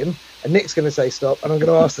clicking, and Nick's going to say stop, and I'm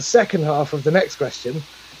going to ask the second half of the next question.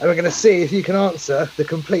 And we're going to see if you can answer the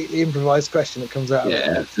completely improvised question that comes out of it.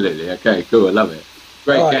 Yeah, absolutely. Okay, cool. I love it.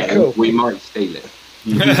 Great Alright, game. cool. We might steal it.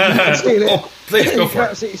 Steal it. Oh, please go You for can it.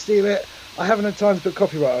 absolutely steal it. I haven't had time to put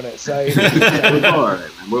copyright on it, so We'll borrow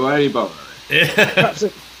it, man. We'll only borrow it.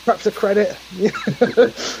 perhaps a credit.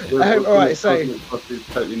 All right, so It's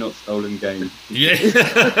totally not stolen game.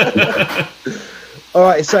 Yeah. all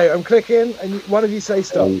right, so I'm clicking, and one of you say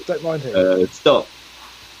stop. Don't mind who. Stop.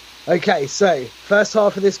 Okay, so first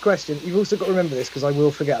half of this question. You've also got to remember this because I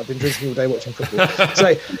will forget. I've been drinking all day watching football.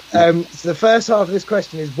 So the first half of this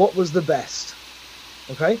question is what was the best?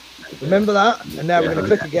 Okay, remember that. And now we're going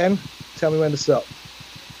to click again. Tell me when to stop.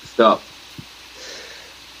 Stop.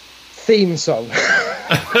 Theme song.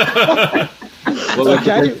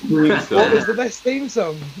 Okay. What was the best theme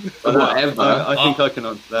song? Whatever. I think I can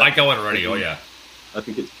answer that. I got one already. Oh yeah. I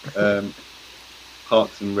think it's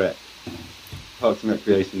Parks and Rec. Parks and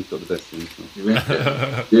Recreation's got the best theme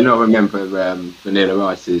song. Do you not remember Vanilla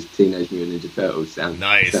Ice's Teenage Mutant Ninja Turtles sound?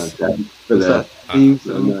 Nice. Soundtrack for What's the that? Theme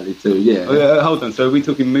song? 92, yeah. Oh, yeah, hold on. So are we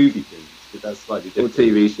talking movie themes? Because that's slightly Or different.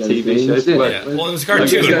 TV shows. TV shows. yeah. Yeah. Well, it was a I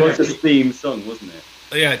guess it cartoon. was a theme song, wasn't it?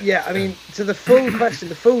 Yeah. Yeah, I mean, to the full question,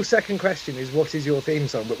 the full second question is what is your theme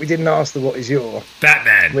song? But we didn't ask the what is your.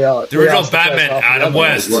 Batman. We are- The we original asked the first Batman, half of Adam the other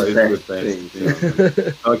West. What is Best the best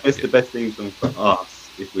theme song? I guess the best theme song for us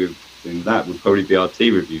if we were doing that, would probably be our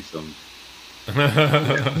tea review song.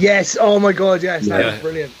 Yes. Oh my God. Yes. That Yeah. was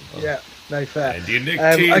brilliant. Yeah. No fair. And you Nick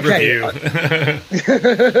tea okay. review.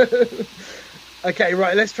 Okay.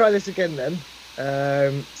 Right. Let's try this again then.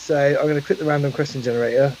 So I'm going to click the random question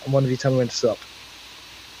generator, and one of you tell me when to stop.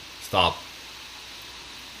 Stop.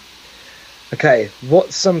 Okay.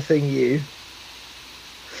 What's something you?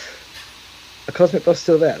 A Cosmic Boss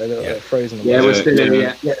still there? They're a little bit frozen. Yeah, we're still in. Yeah.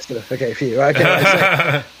 Yeah. Yeah, still. Okay, for you. Right, okay.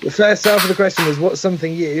 Right, so the first half of the question was what's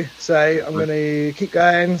something you? So I'm going to keep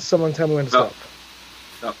going. Someone tell me when to stop.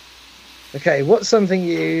 Stop. Okay, what's something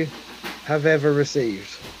you have ever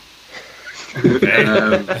received?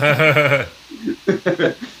 Okay.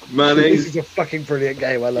 Money, This is a fucking brilliant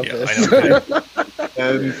game. I love Yeah, this. I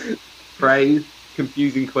know. praise.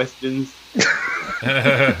 Confusing questions.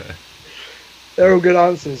 They're all good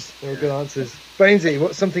answers. They're all good answers. Bainesy,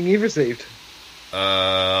 what's something you've received?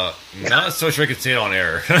 Not so sure I could say it on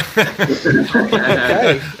air.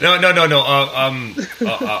 Okay. No.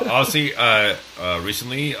 Honestly,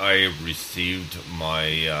 recently I received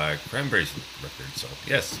my Cranberries record. So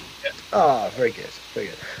yes. Ah, very good, very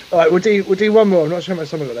good. All right, we'll do one more. I'm not sure how much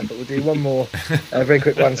time we've got left, but we'll do one more, very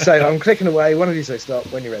quick one. So I'm clicking away. One of you say stop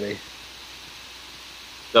when you're ready.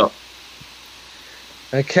 Stop.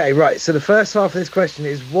 Okay, right. So the first half of this question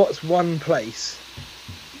is, what's one place?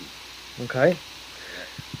 Okay.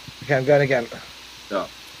 Okay, I'm going again. Stop.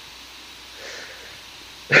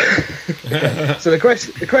 Okay. So the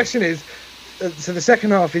question is, so the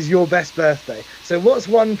second half is your best birthday. So what's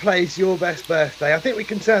one place your best birthday? I think we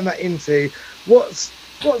can turn that into what's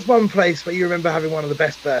one place where you remember having one of the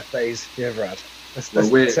best birthdays you ever had. Let's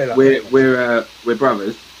say that. We're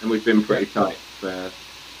brothers, and we've been pretty tight for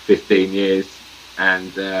 15 years,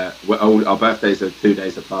 and our birthdays are 2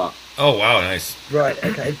 days apart. Oh wow, nice. Right.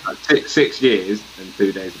 Okay. 6 years and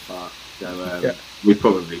 2 days apart. So we've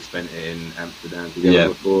probably spent it in Amsterdam together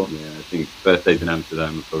before. Yeah, I think birthdays in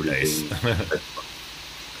Amsterdam would probably Nice. be.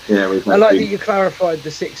 Yeah, we've I like that you clarified the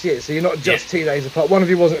 6 years, so you're not just 2 days apart. One of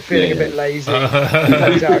you wasn't feeling a bit lazy. Out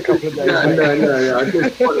a couple of days.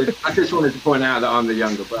 No. I just wanted to point out that I'm the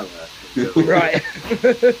younger brother. Right.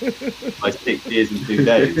 Like 6 years and 2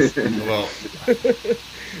 days. Well,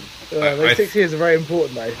 Those 6 years are very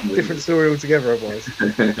important, though. Different story altogether, otherwise.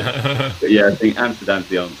 But yeah, I think Amsterdam's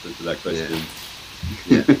the answer to that question.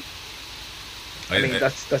 Yeah. I mean,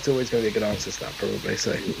 that's always going to be a good answer to that, probably.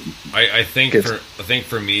 So, I think Good.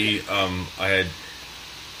 for me, I had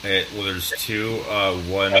well, there's two.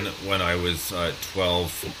 One when I was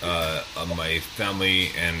 12, my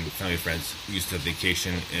family and family friends used to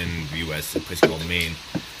vacation in the U.S. a place called Maine,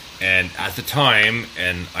 and at the time,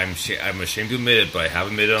 and I'm ashamed to admit it, but I have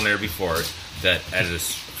admitted on air before that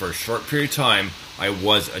for a short period of time, I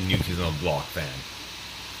was a New Kids on the Block fan.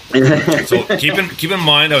 So keep in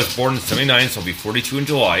mind, I was born in '79, so I'll be 42 in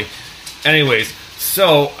July. Anyways,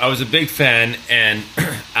 so I was a big fan, and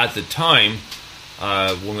at the time,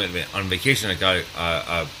 when we went on vacation, I got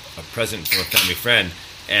a present from a family friend,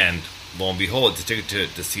 and lo and behold, it's a ticket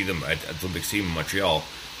to see them at the Olympic Stadium in Montreal.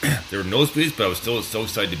 There were nosebleeds, but I was still so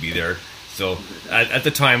excited to be there. So at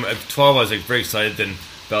the time, at 12, I was like very excited. Then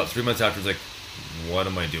about 3 months after, I was like, "What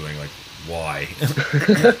am I doing? Like, why?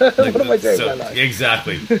 what am I doing with my life?"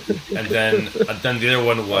 Exactly. And then the other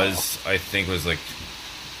one was, I think, was like,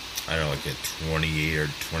 I don't know, like a 28th or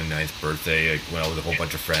 29th birthday. I went out with a whole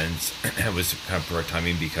bunch of friends. It was kind of perfect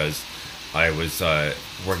timing because I was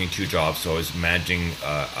working 2 jobs, so I was managing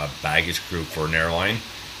a baggage crew for an airline,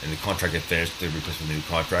 and the contract had finished. They requested a new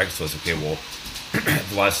contract, so I was okay. Well,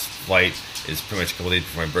 the last flight is pretty much a couple days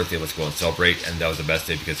before my birthday. Let's go and celebrate, and that was the best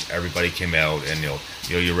day because everybody came out, and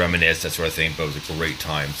you reminisce, that sort of thing. But it was a great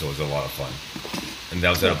time, so it was a lot of fun. And that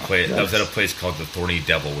was at a place. That was at a place called the Thorny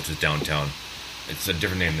Devil, which is downtown. It's a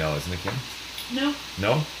different name now, isn't it, Kim? No.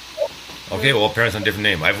 No. Okay, well, apparently it's a different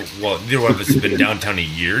name. Neither one of us has been downtown in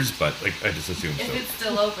years, but like I just assumed. If So it's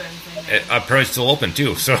still open. Then apparently it's still open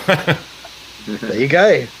too. So There you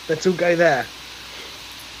go. Let's all go there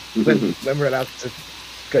when we're allowed to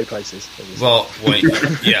go places. well,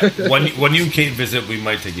 when you came visit, we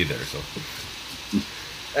might take you there. So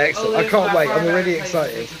Excellent. Oh, I can't there's wait. far I'm better already places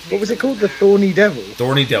excited. we could take What was it you. called? The Thorny Devil.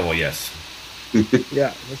 Thorny Devil, yes.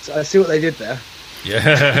 Yeah, I see what they did there.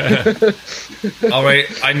 Yeah. All right.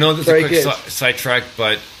 I know this is Very a quick good. sidetrack,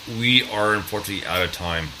 but we are unfortunately out of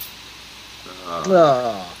time.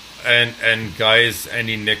 Ah, And guys,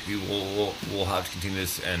 Andy, Nick, we'll have to continue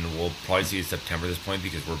this, and we'll probably see in September at this point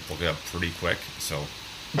because we're booking up pretty quick. So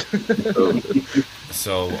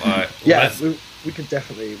yeah. let's we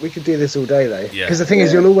could do this all day though. Yeah. Because the thing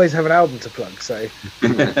is, you'll always have an album to plug. So.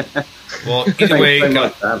 Well, either way, Thanks so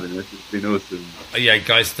much for having us. It's been awesome. Yeah,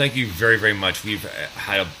 guys, thank you very, very much. We've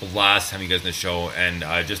had a blast having you guys on the show, and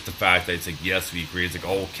just the fact that it's like, yes, we agree. It's like,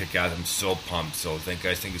 oh, kick ass. I'm so pumped. So thank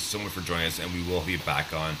you so much for joining us, and we will be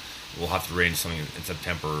back on. We'll have to arrange something in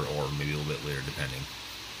September or maybe a little bit later, depending.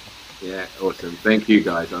 Yeah, awesome. Thank you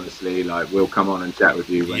guys, honestly. Like, we'll come on and chat with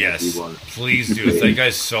you whenever you want. Please do. Thank you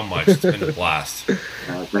guys so much. It's been a blast.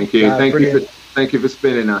 Thank you. Thank you for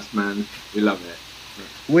spinning us, man. We love it.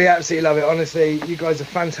 We absolutely love it. Honestly, you guys are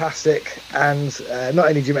fantastic, and not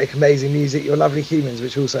only do you make amazing music, you're lovely humans,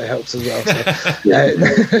 which also helps as well.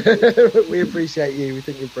 So, we appreciate you. We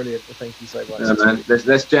think you're brilliant. So thank you so much. Yeah, man.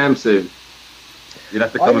 Let's jam soon. You'll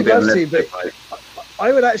have to come and be on the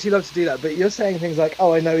I would actually love to do that, but you're saying things like,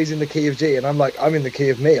 "Oh, I know he's in the key of G," and I'm like, "I'm in the key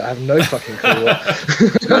of me." I have no fucking clue.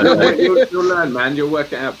 You'll learn, man. You'll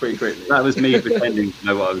work it out pretty quickly. That was me pretending to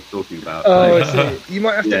know what I was talking about. Oh, I see. You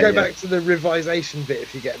might have to go back to the revisation bit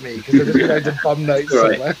if you get me, because there's loads of bum notes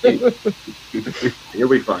somewhere. You'll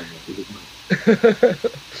be fine.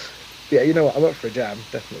 Yeah, you know what? I'm up for a jam,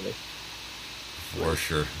 definitely. For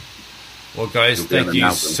sure. Well, guys, thank you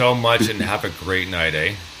so much, and have a great night,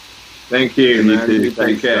 eh? Thank you, man. You too.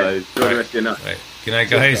 Take care. Guys. Enjoy the rest of your night. Right. Good night,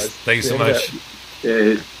 guys. Thank you so much.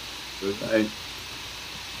 Cheers.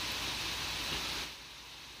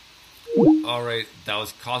 All right, that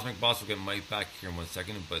was Cosmic Boss. We'll get Mike back here in 1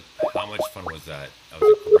 second, but how much fun was that? That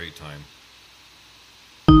was a great time.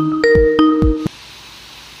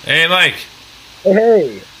 Hey, Mike.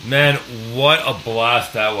 Hey. Man, what a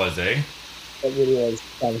blast that was, eh? That really was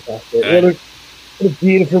fantastic. What a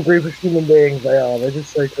beautiful group of human beings they are. They're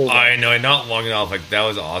just so cool. I know, not long enough. Like, that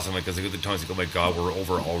was awesome. Like, because I got the times, like, oh my god, we're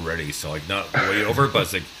over already. So, like, not way over, but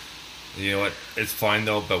it's like, you know what? It's fine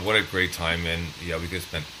though. But what a great time, and yeah, we could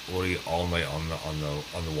spend literally all night on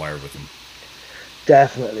the wire with them.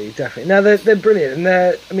 Definitely. Now they're brilliant,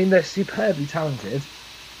 and they're superbly talented,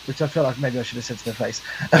 which I feel like maybe I should have said to their face.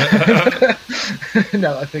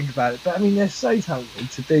 Now that I think about it, but I mean, they're so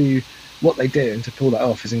talented to do what they do, and to pull that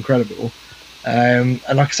off is incredible. And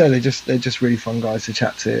like I say, they're just really fun guys to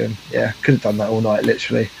chat to, and yeah, could have done that all night,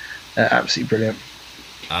 literally. Absolutely brilliant.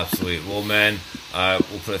 Absolutely. Well, man,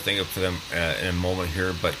 we'll put a thing up for them in a moment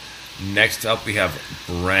here, but next up we have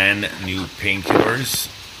brand new Painkillers.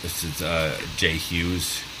 This is Jay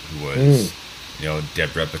Hughes, who was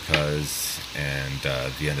Dead Replicas and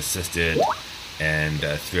The Unassisted and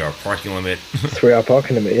 3 Hour Parking Limit. 3 Hour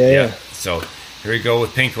Parking Limit, yeah. So here we go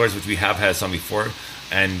with Painkillers, which we have had some before.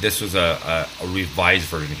 And this was a revised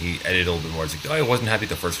version. He edited a little bit more. It's like, I wasn't happy with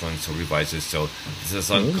the first one, so revised this. So this is a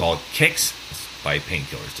song called Kicks by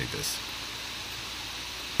Painkillers. Take this.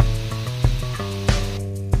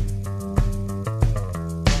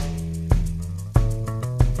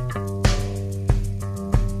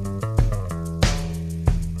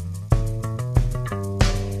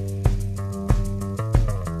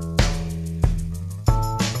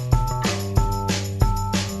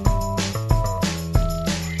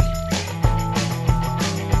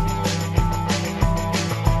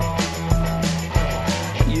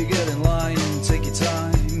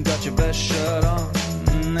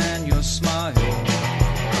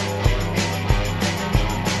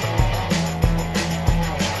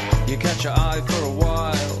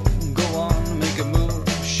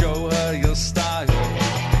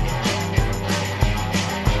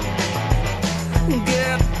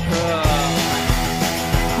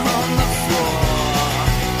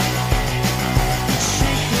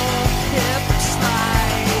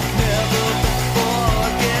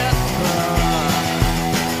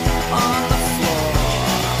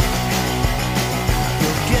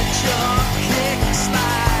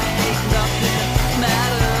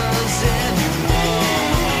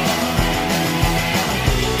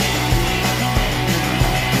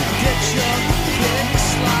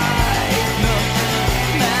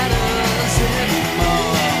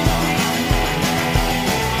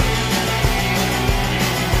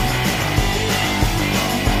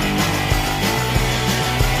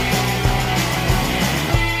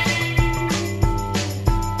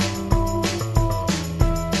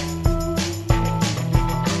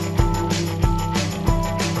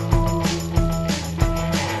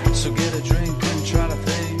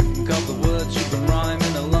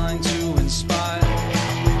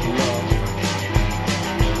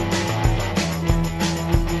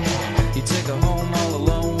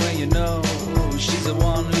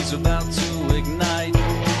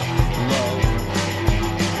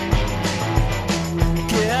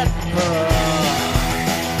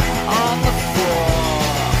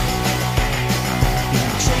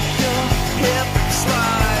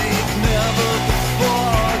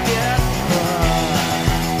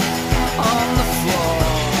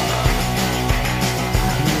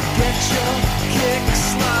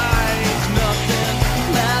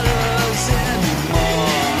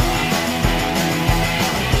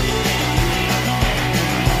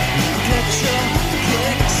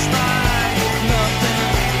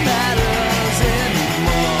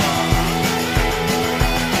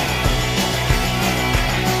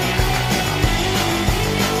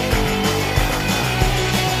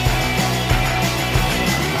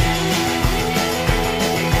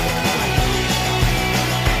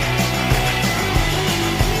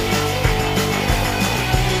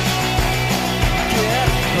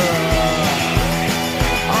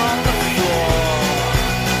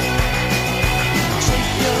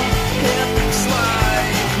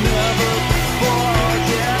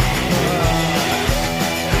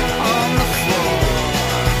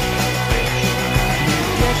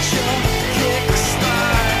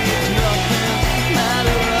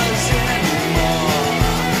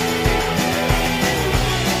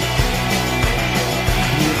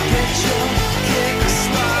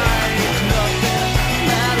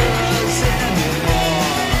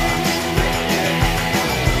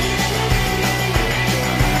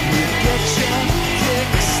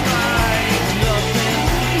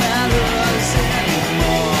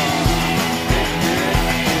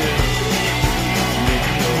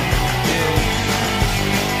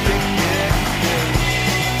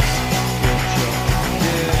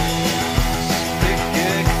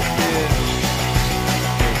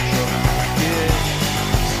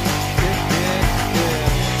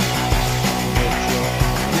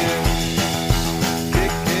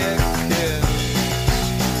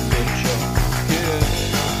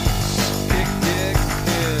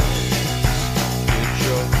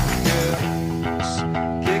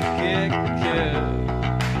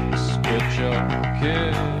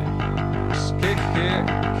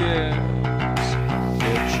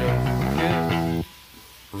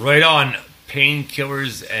 Right on.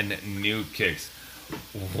 Painkillers and New Kicks.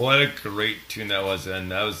 What a great tune that was.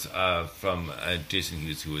 And that was from Jason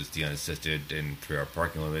Hughes, who was the Unassisted in 3 Hour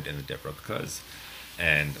Parking Limit and the Dead Replicas.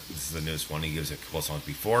 And this is the newest one. He gives a couple songs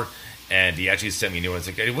before. And he actually sent me a new one. It's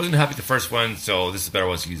like, I wasn't happy with the first one, so this is a better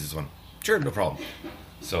one, so use this one. Sure, no problem.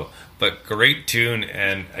 So, but great tune.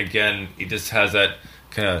 And again, he just has that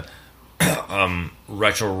kind of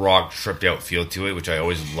retro rock tripped out feel to it, which I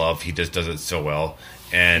always love. He just does it so well.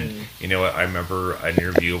 And you know what, I remember an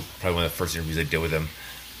interview, probably one of the first interviews I did with him,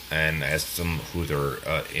 and I asked them who their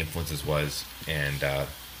influences was, and I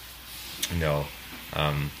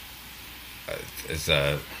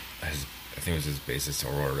think it was his bassist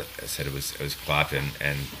or said it was Clapton,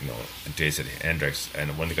 and Jay said Hendrix,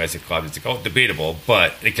 and when the guy said Clapton, it's like, oh, debatable,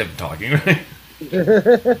 but they kept talking, right?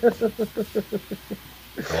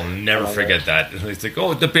 I'll never forget that. It's like,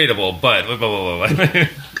 oh, debatable, but blah, blah, blah, blah.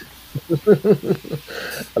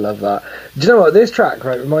 I love that. Do you know what? This track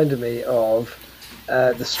reminded me of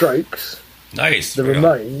the Strokes. Nice. The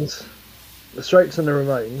Ramones. The Strokes and the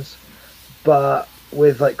Ramones, but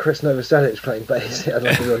with like Chris Novoselic playing bass. It had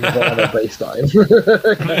like a really violent bass line.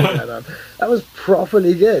 That was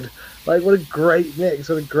properly good. Like, what a great mix.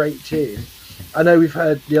 What a great tune. I know we've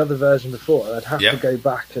heard the other version before, and I'd have to go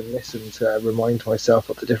back and listen to remind myself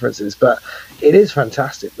what the difference is, but it is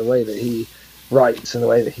fantastic the way that he writes and the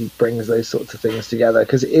way that he brings those sorts of things together,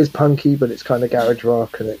 because it is punky, but it's kind of garage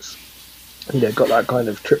rock, and it's got that kind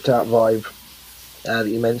of tripped out vibe that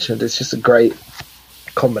you mentioned. It's just a great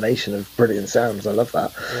combination of brilliant sounds. I love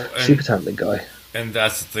that. Super talented guy. And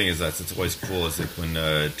that's the thing, is that it's always cool. It's like when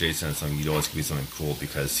Jason has something, you always give me something cool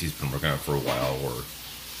because he's been working on it for a while or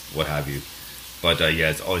what have you. But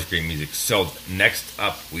it's always great music. So next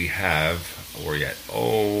up we have,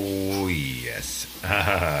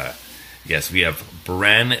 yes, we have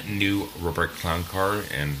brand new Robert Clown Car,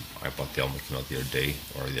 and I bought the album that came out the other day,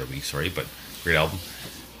 or the other week, sorry, but great album.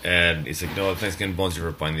 And it's like, no, thanks again, Bones,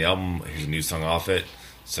 for buying the album. Here's a new song off it.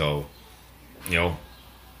 So, I'm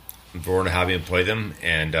forward to having him play them,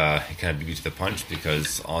 and he kind of beat me to the punch,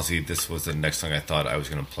 because honestly, this was the next song I thought I was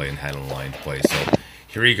going to play and had in line to play. So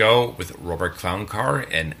here we go with Robert Clown Car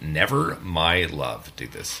and Never My Love.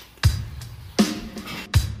 Dig this.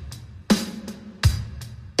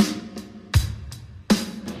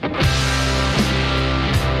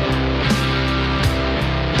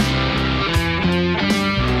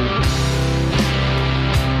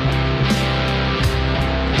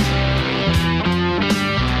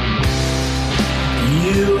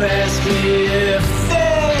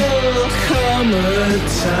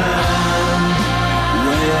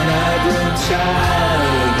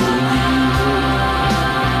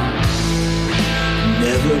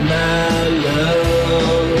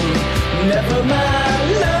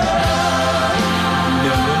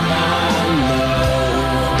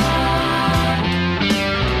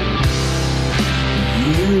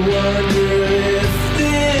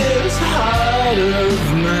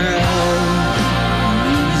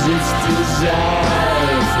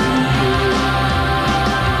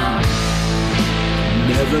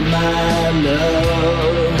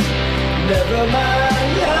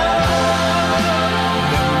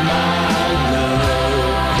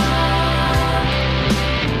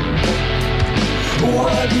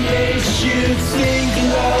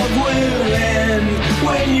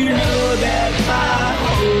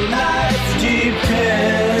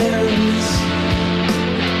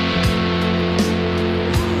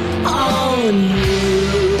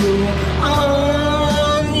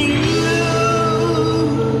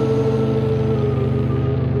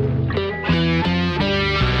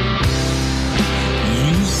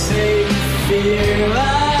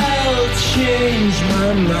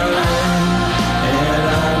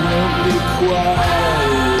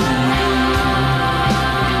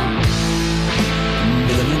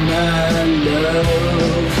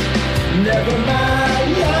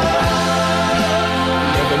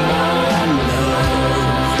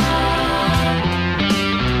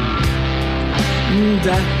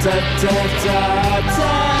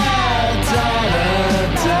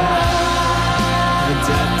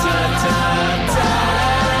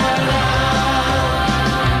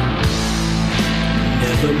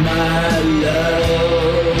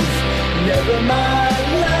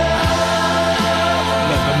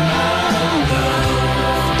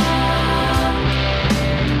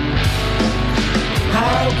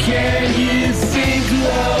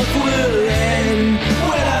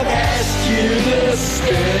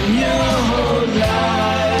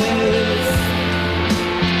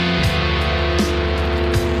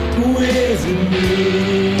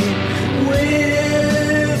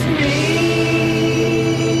 With me.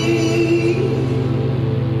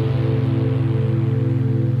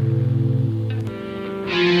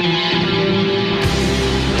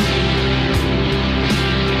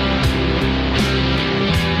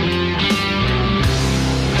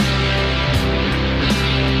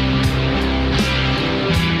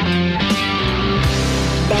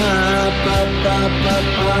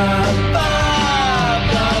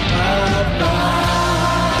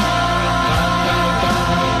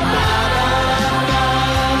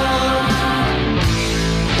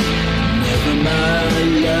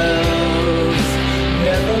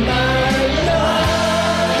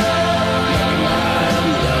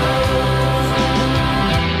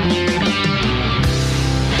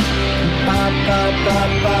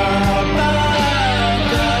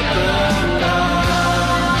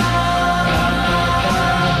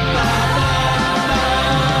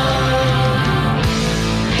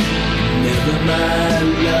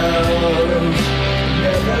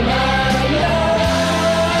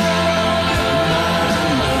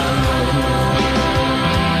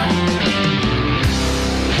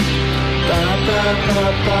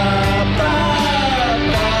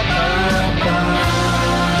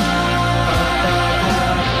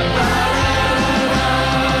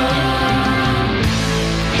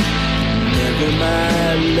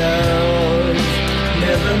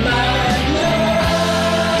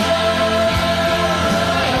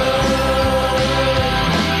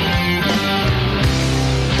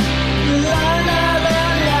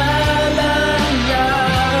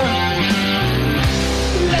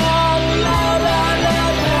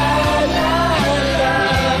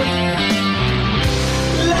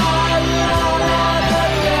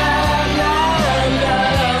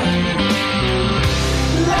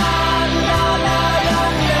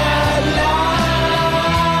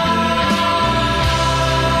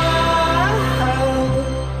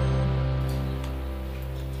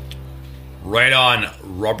 Right on.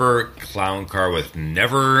 Rubber Clown Car with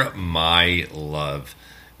Never My Love.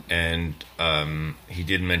 And he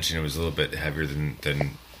did mention it was a little bit heavier than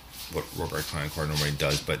what Rubber Clown Car normally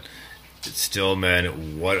does, but still,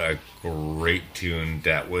 man, what a great tune.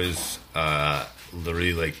 That was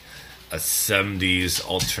literally like a 70s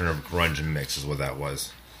alternative grunge mix is what that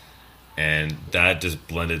was. And that just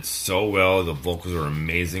blended so well. The vocals were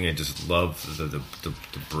amazing. I just love the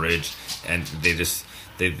bridge, and the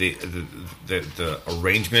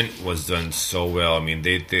arrangement was done so well. I mean,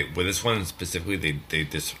 they with this one specifically, they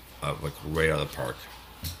just like right out of the park.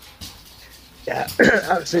 Yeah,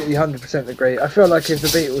 absolutely, 100% agree. I feel like if the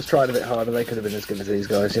Beatles tried a bit harder, they could have been as good as these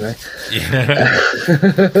guys, you know. Yeah.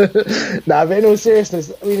 Nah, but in all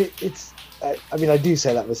seriousness, I mean, I do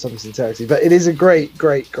say that with some sincerity, but it is a great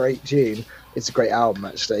tune. It's a great album,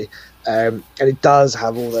 actually. And it does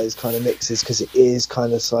have all those kind of mixes because it is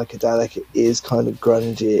kind of psychedelic, it is kind of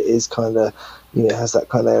grungy, it is kind of, you know, it has that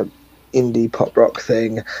kind of indie pop rock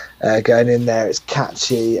thing going in there. It's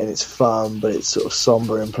catchy and it's fun, but it's sort of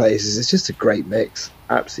somber in places. It's just a great mix.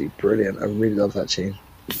 Absolutely brilliant. I really love that tune.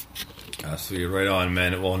 Absolutely right on,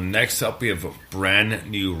 man. Well, next up we have a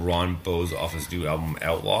brand new Ron Bowes off his new album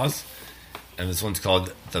Outlaws. And this one's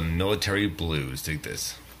called The Military Blues. Take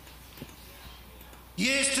this.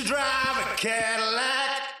 Used to drive a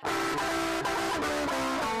Cadillac,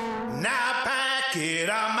 now I pack it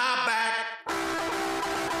on my back.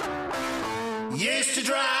 Used to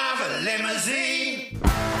drive a limousine,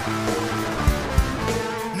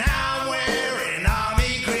 now I'm wearing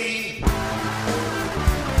army green.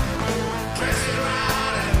 Dress it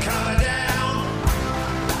right and cover down,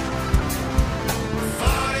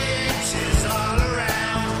 40 inches all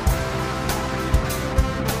around.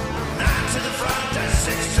 9 to the front and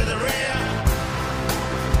 6 to the rear.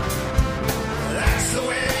 That's the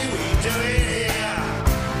way we do it here.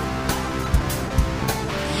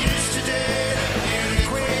 Used to date a beauty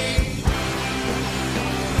queen,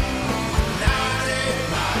 now I date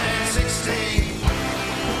my M16.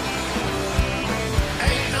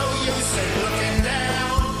 Ain't no use in looking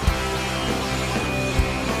down,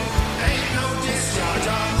 ain't no discharge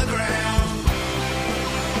on the ground,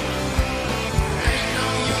 ain't no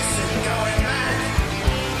use in going back.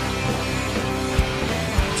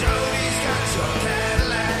 Jody's got your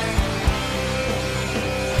Cadillac,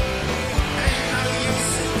 ain't no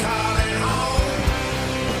use in calling home.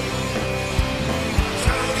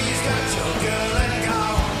 Jody's got your girl and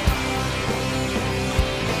gone.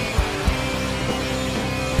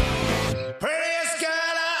 Prettiest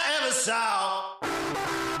girl I ever saw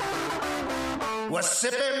was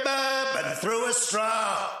sipping bourbon through a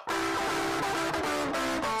straw.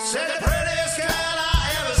 Said the prettiest girl I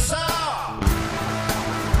ever saw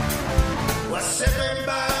was sipping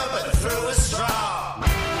bourbon through a straw.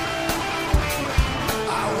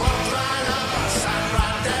 I walked right up, I sat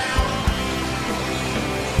right down,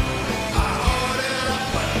 I ordered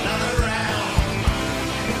up another round.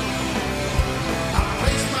 I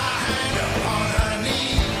placed my hand upon her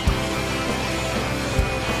knee.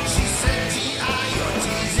 She said, G.I., you're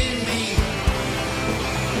teasing me.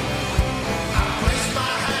 I placed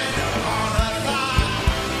my hand upon her thigh.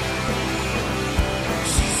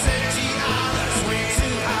 She said, G.I., that's way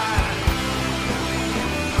too high.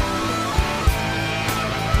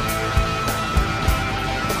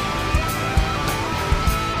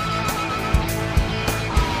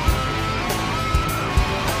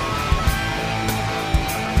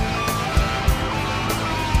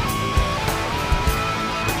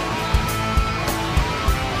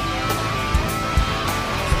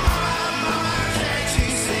 Mama, can't you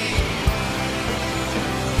see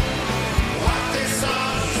what this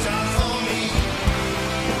song's done for me?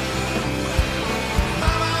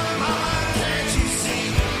 Mama, can't you see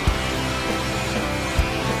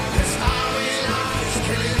this highway life is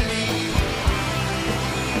killing me?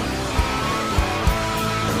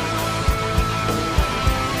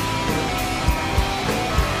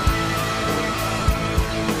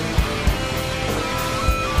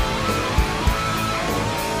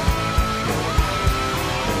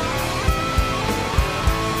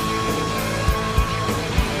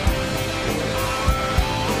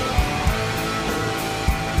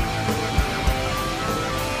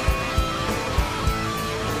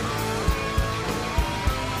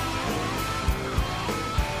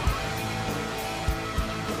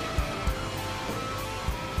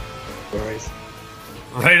 Worries.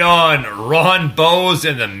 Right on. Ron Bowes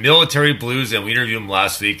and the Military Blues. And we interviewed him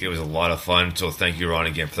last week. It was a lot of fun. So thank you, Ron,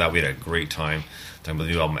 again for that. We had a great time talking about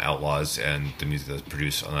the new album Outlaws and the music that's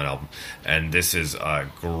produced on that album. And this is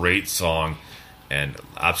a great song. and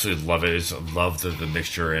absolutely love it. I just love the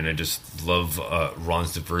mixture, and I just love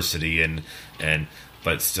Ron's diversity and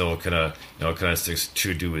but still kind of sticks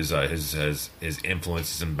true to his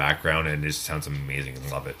influences and background, and it just sounds amazing. I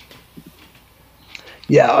love it.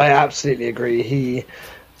 Yeah, I absolutely agree.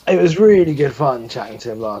 It was really good fun chatting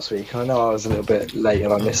to him last week. I know I was a little bit late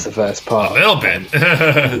and I missed the first part. A little bit.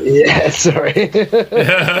 Yeah, sorry.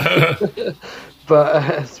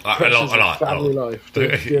 But a lot. Family life, doing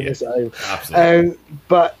this at home. Absolutely.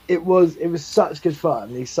 But it was such good fun.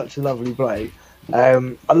 He's such a lovely bloke. I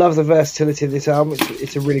love the versatility of this album.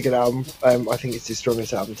 It's a really good album. I think it's his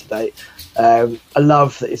strongest album to date. I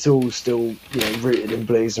love that it's all still rooted in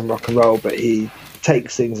blues and rock and roll, but he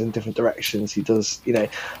takes things in different directions. He does,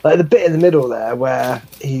 like the bit in the middle there where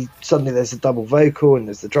suddenly there's a double vocal and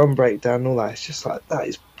there's the drum breakdown and all that. It's just like, that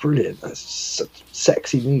is brilliant. That's such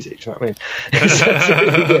sexy music. Do you know what I mean? It's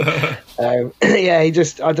really good. Yeah, I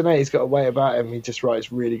don't know. He's got a way about him. He just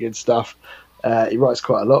writes really good stuff. He writes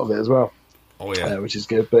quite a lot of it as well. Oh yeah, which is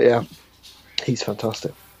good. But yeah, he's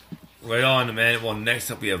fantastic. Right on, man. Well,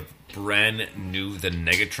 next up we have brand new The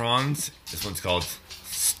Negatrons. This one's called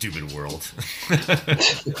Stupid World.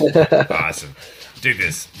 Awesome. Dig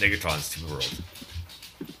this. Negatron, Stupid World.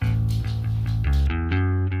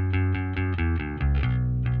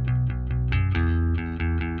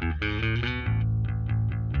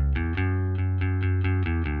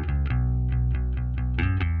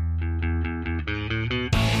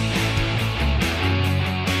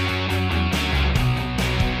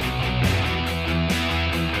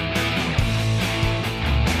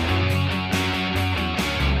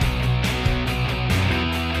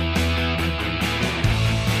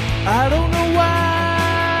 I don't know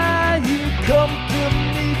why you come to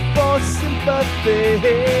me for sympathy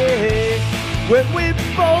when we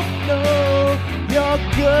both know you're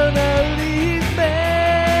gonna leave me.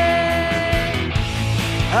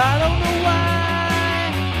 I don't know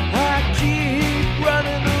why I keep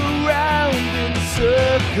running around in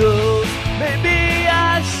circles. Maybe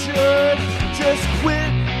I should just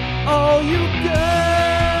quit all you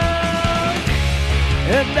done.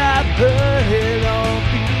 And I've heard it all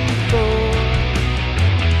before,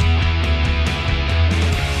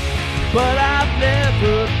 but I've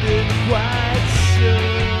never been quite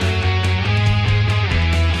sure.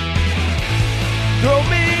 Throw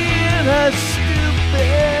me in a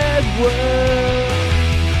stupid world,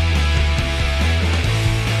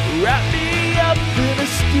 wrap me up in a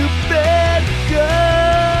stupid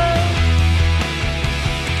girl.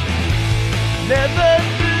 Never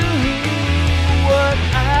knew what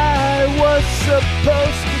I was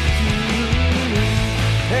supposed to do,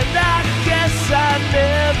 and I guess I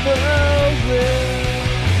never will.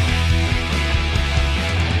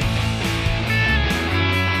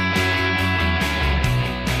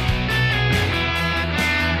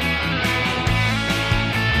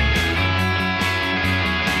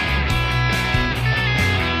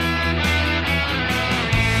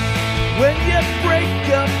 When you break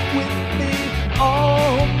up with me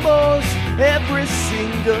almost every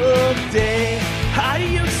single day, how do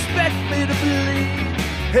you expect me to believe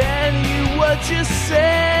any word you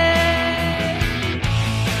say?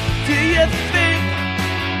 Do you think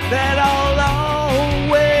that I'll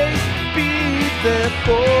always be there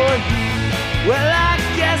for you? Well, I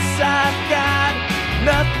guess I've got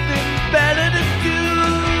nothing better to do,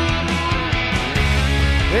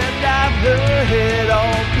 and I've heard it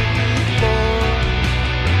all before,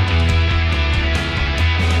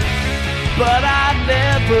 but I've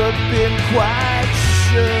never been quite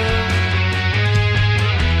sure.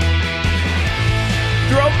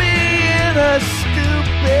 Throw me in a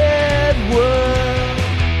stupid world,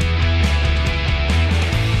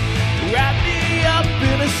 wrap me up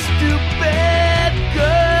in a stupid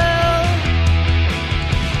girl.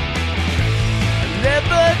 I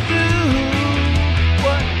never knew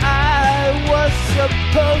what I was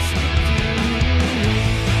supposed to do,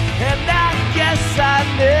 and I guess I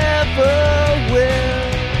never will.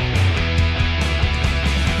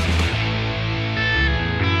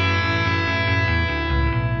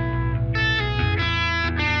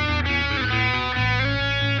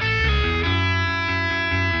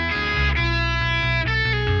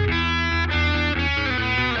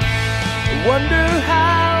 I wonder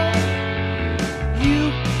how you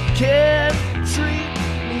can treat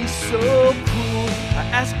me so cruel. I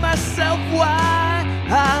ask myself why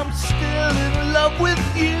I'm still in love with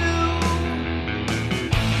you.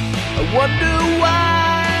 I wonder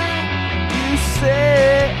why you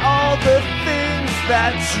say all the things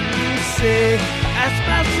that you say. I ask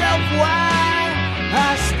myself why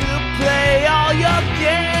I still play all your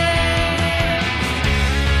games.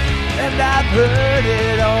 and I've heard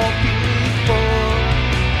it all before,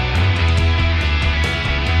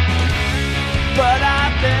 but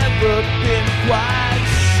I've never been quite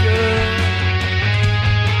sure.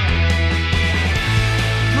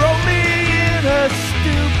 Throw me in a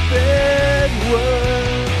stupid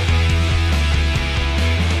world,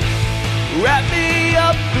 wrap me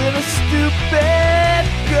up in a stupid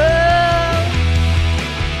girl.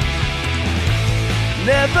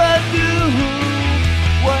 Never knew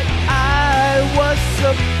what I was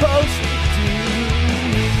supposed to do,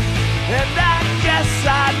 and I guess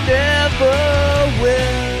I never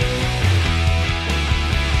will.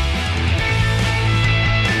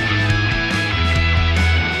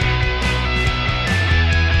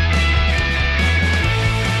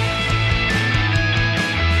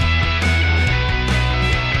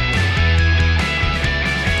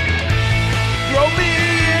 Throw me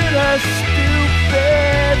in a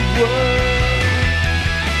stupid world,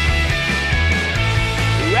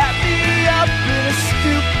 wrap me up in a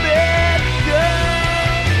stupid girl.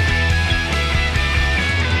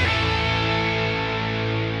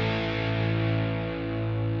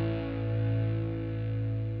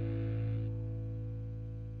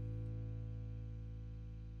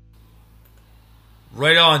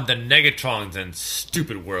 Right on, the Negatrons and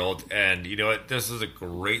Stupid World. And you know what? This is a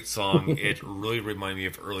great song. It really reminded me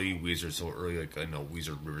of early Weezer, so early, like, I know,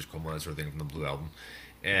 Weezer, Rivers Cuomo, that sort of thing from the Blue Album.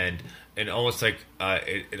 And almost like,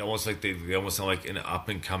 it almost like they almost sound like an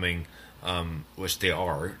up-and-coming, which they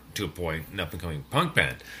are, to a point, an up-and-coming punk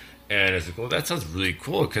band. And I was like, well, that sounds really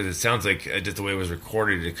cool, because it sounds like, just the way it was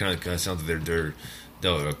recorded, it kind of sounds like they're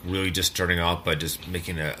like really just starting off by just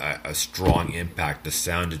making a strong impact. The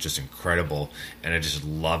sound is just incredible, and I just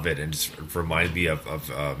love it, and just reminded me of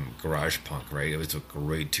garage punk, right? It was a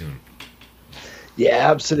great tune. Yeah,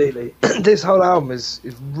 absolutely. This whole album is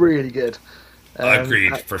really good.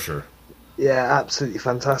 Agreed, for sure. Yeah, absolutely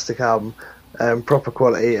fantastic album, proper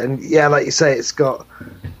quality, and yeah, like you say, it's got,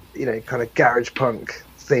 you know, kind of garage punk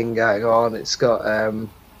thing going on. It's got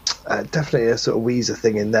definitely a sort of Weezer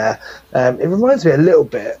thing in there. It reminds me a little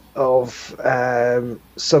bit of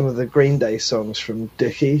some of the Green Day songs from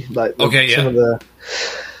Dookie, like some of the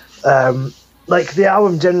like the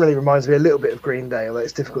album generally reminds me a little bit of Green Day, although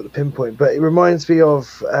it's difficult to pinpoint. But it reminds me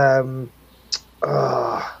of I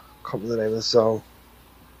can't remember the name of the song.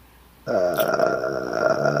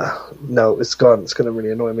 No, it's gone. It's going to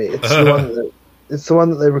really annoy me. It's the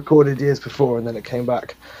one that they recorded years before, and then it came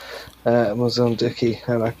back. It was on Dookie,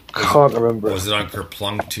 and I can't remember. Was it on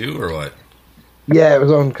Kerplunk too, or what? Yeah, it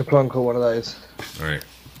was on Kerplunk or one of those. All right.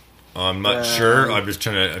 I'm not sure. I'm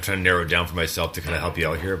trying to narrow it down for myself to kind of help you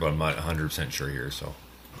out here, but I'm not 100% sure here. So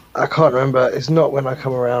I can't remember. It's not When I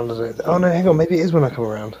Come Around. Is it? Oh no, hang on. Maybe it is When I Come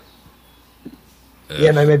Around.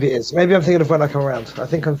 Yeah, no, maybe it is. Maybe I'm thinking of When I Come Around. I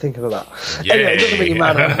think I'm thinking of that. Yeah. Anyway, it doesn't really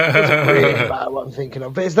matter. It doesn't really matter what I'm thinking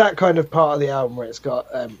of. But it's that kind of part of the album where it's got,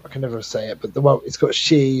 I can never say it, but it's got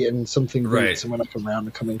She and Something Roots and When I Come Around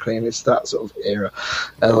and Coming Clean. It's that sort of era.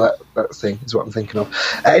 That thing is what I'm thinking of.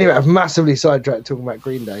 Anyway, I've massively sidetracked talking about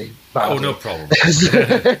Green Day. Oh, no problem.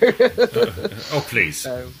 Oh, please.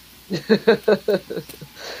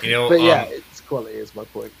 You know, but yeah, it's quality is my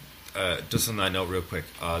point. Just on that note, real quick,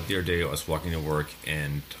 the other day I was walking to work,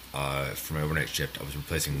 and for my overnight shift, I was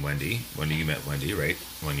replacing Wendy. Wendy, you met Wendy, right?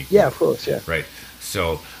 Yeah, of course, yeah. Right.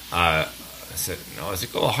 So I said, no, I was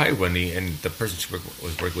like, oh, hi, Wendy. And the person she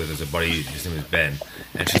was working with is a buddy, his name is Ben.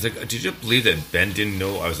 And she's like, did you believe that Ben didn't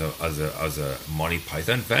know I was a Monty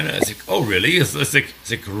Python fan? And I was like, oh, really? It's like,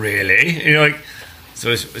 really? You know, like, so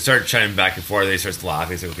we started chatting back and forth. He starts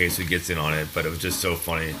laughing. He's like, okay, so he gets in on it. But it was just so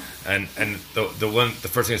funny. And the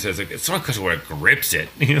first thing I said is like, it's not because where it grips it,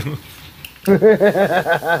 you know.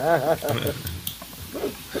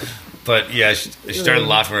 But yeah, she started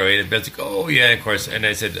laughing right away. And Ben's like, oh yeah, of course. And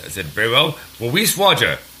I said, very well. Well, we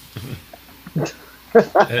Swadger.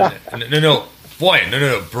 No, Brian.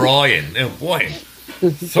 No, Brian. No, Brian.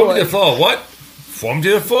 From to the four. What? From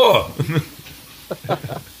to the four.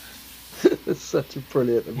 It's such a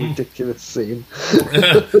brilliant and ridiculous scene.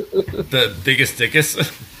 The biggest,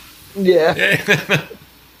 thickest. Yeah.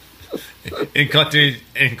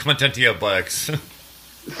 Incontinentia buttocks.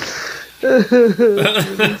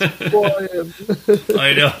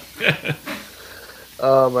 I know.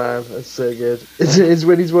 Oh man, that's so good. It's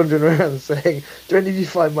when he's wandering around saying, "Do any of you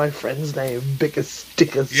find my friend's name biggest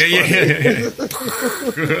stickers?" Yeah.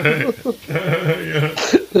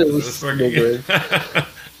 It was sniggering.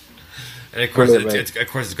 And of course,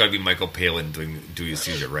 it's got to be Michael Palin doing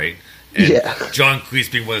Caesar, right? And John Cleese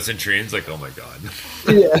being one of the Centurions, like, oh my god.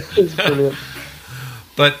 Yeah, it's brilliant.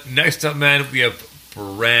 But next up, man, we have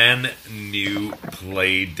brand new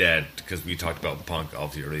Play Dead, because we talked about punk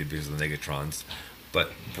obviously earlier because of the Negatrons,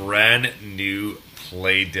 but brand new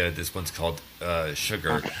Play Dead. This one's called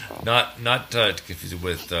Sugar, not to confuse it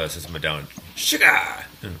with System of a Down. Sugar,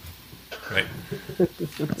 right?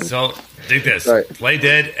 So dig this: Right. Play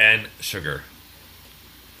Dead and Sugar.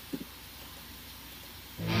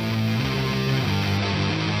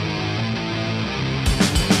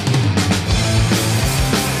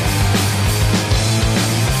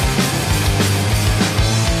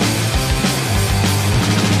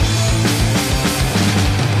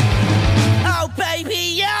 Oh, baby,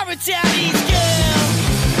 you're a daddy's girl.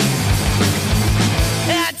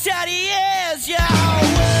 And daddy is your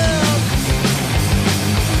world.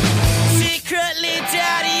 Secretly,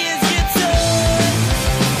 daddy is your toy.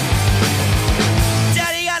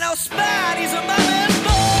 Daddy got no spine, he's a mama's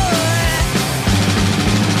boy.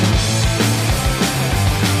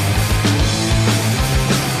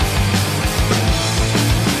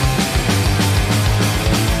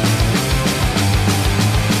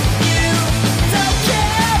 You don't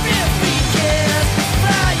care if he cares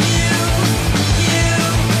for you. You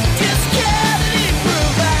just care that he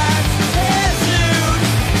provides his food.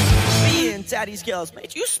 Being daddy's girls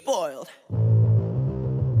made you spoiled.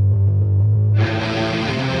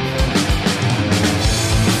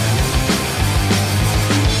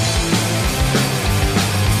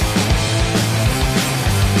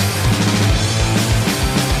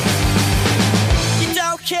 You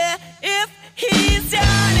don't care if he's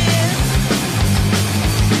honest.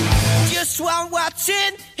 Just want what's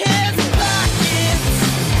in his pockets.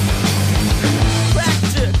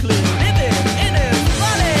 Practically living in his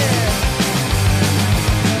money.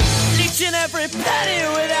 Leeching every penny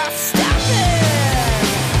without stopping.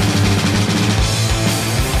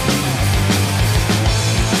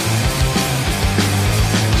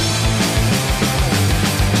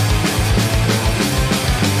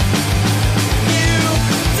 You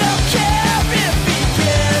don't care if he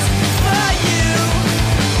cares for you.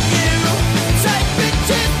 You take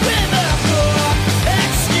pictures with a poor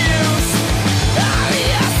excuse. Oh,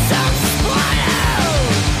 you're so spoiled.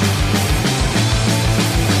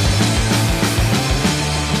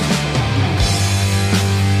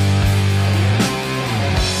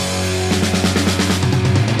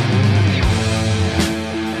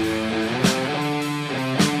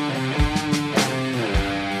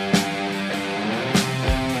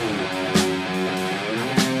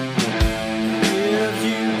 Give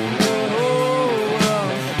you the whole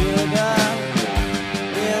of sugar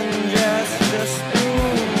in just a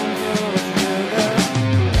spoonful of sugar,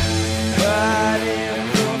 but it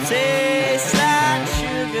don't taste like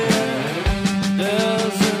sugar.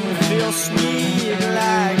 Doesn't feel sweet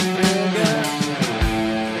like sugar.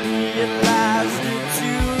 Realized it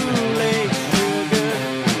too late, sugar,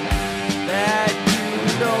 that you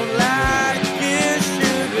don't like is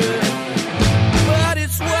sugar. But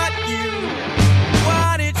it's what you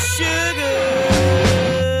wanted, sugar.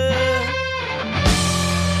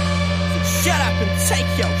 So shut up and take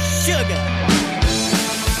your sugar.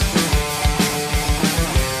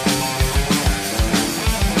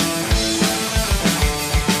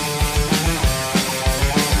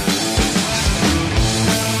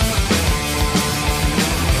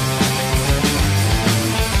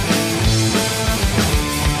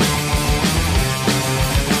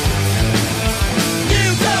 You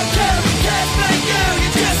don't care if he cares for you. You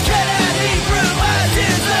just cannot eat fruit as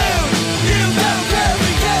his loot. You don't care if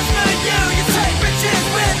he cares for you. You take riches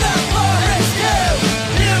with the poorest you.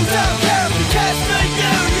 You don't care if he cares for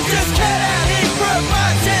you. You just cannot eat fruit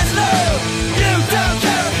as his loot. You don't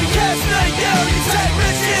care if he cares for you. You take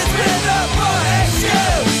riches with the poorest you.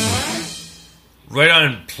 Right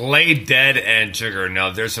on, Play Dead and Sugar. Now,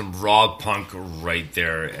 there's some raw punk right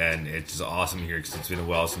there, and it's awesome here because it's been a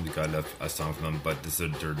while since we got a song from them, but this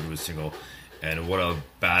is their newest single, and what a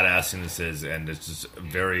badass thing this is, and it's just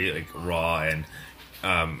very like raw and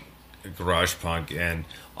garage punk, and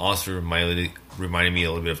also reminded me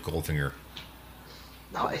a little bit of Goldfinger.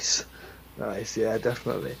 Nice, yeah,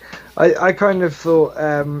 definitely. I kind of thought,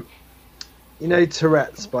 you know,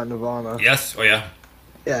 Tourette's by Nirvana. Yes, oh yeah.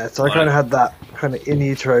 Yeah, so I kind of had that kind of in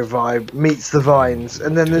utero vibe meets the Vines,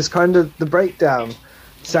 and then there's kind of the breakdown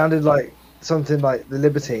sounded like something like the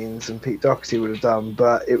Libertines and Pete Doherty would have done,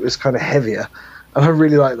 but it was kind of heavier, and I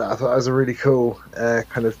really like that. I thought that was a really cool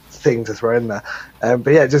kind of thing to throw in there.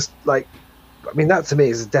 But yeah, just like, I mean, that to me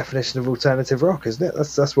is a definition of alternative rock, isn't it?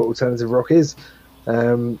 That's what alternative rock is.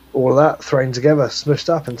 All of that thrown together, smushed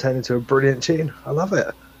up, and turned into a brilliant tune. I love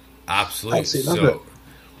it. Absolutely. Absolutely love it.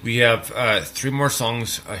 We have 3 more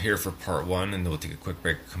songs here for part 1, and then we'll take a quick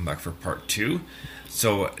break, come back for part 2.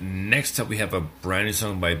 So next up we have a brand new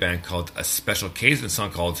song by a band called A Special Case, and a song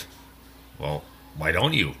called, well, Why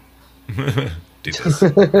Don't You? Do this.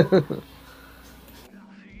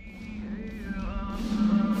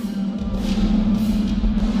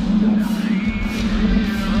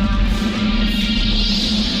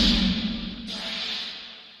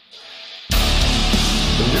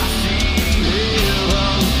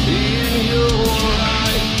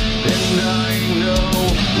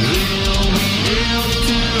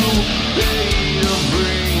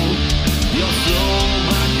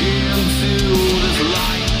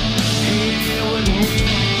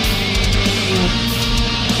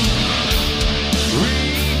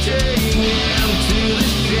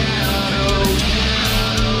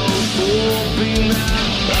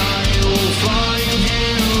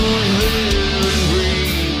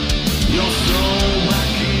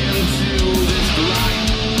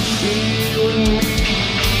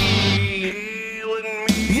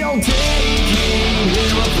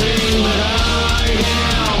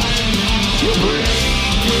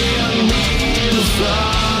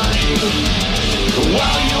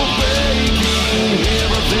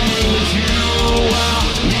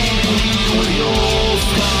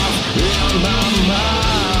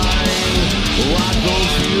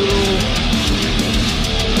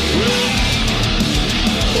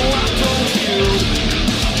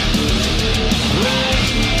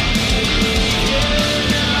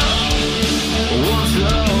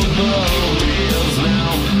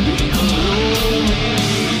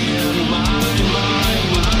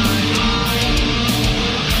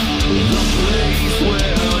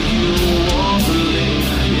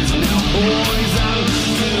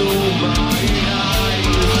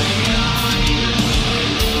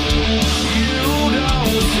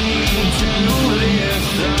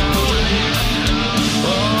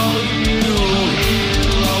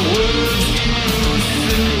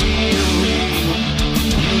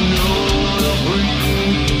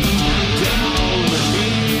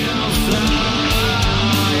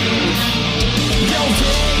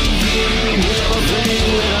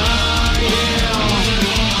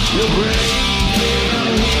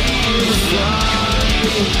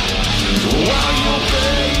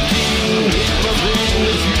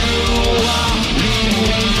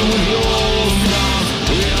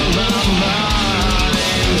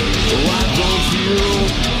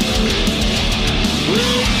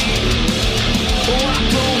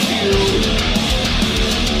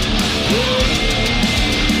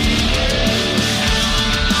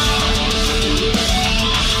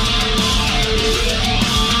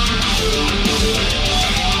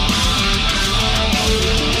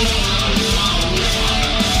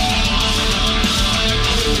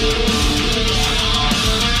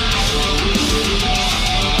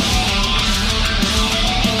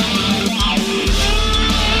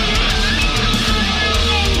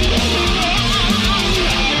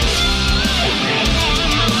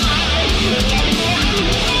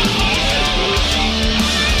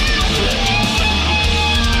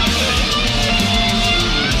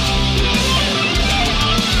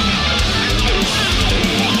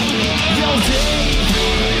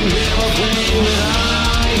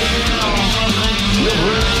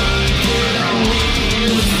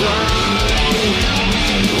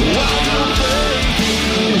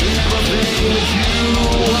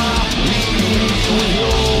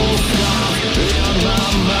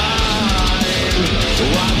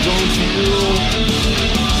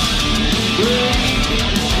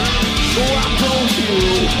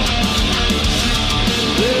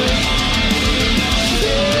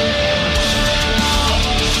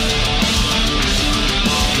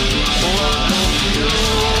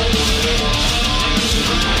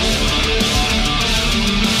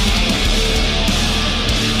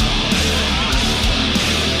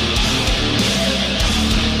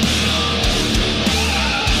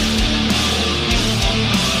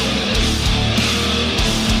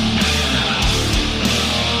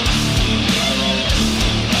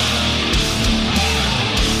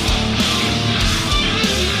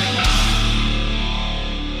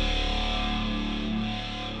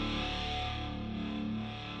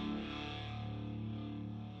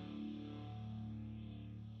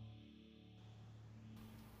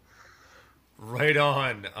 Right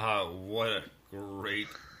on. What a great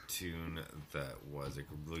tune that was. I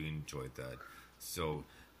really enjoyed that. So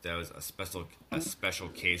that was a special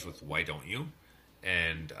case with Why Don't You?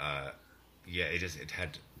 And yeah, it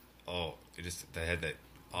had that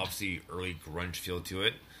obviously early grunge feel to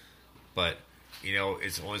it, but you know,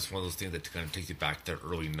 it's always one of those things that kind of takes you back to the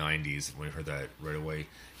early 90s when I heard that right away.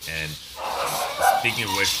 And speaking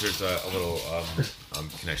of which, there's a little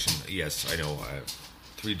connection. Yes, I know. I have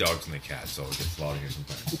 3 dogs and a cat, so it gets loud here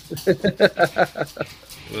sometimes.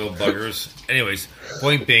 Little buggers. Anyways,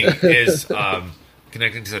 point being is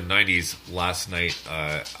connecting to the 90s last night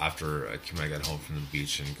after Kim and I got home from the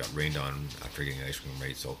beach and got rained on after getting ice cream,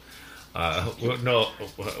 right? So, we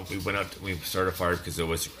went out, we started a fire because it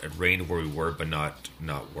rained where we were, but not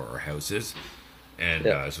where our house is. And so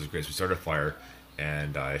it was great. So we started a fire,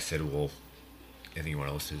 and I said, well, anything you want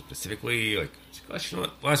to listen to specifically? Like, gosh, you know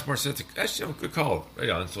what? Last more said, actually, you know, good call. Right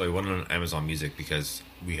on. So I went on Amazon Music because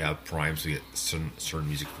we have Prime, so we get certain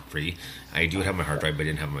music for free. I do have my hard drive, but I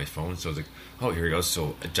didn't have my phone. So I was like, oh, here we go.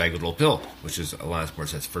 So A Jagged Little Pill, which is Alanis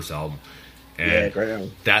Morissette's first album. And great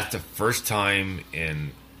album. That's the first time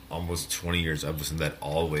in almost 20 years I've listened to that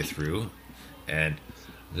all the way through. And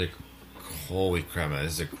like, holy crap, man,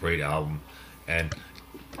 this is a great album. And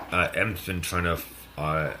Em's been trying to...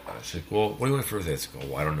 she's like, well, what do you want for this? I go,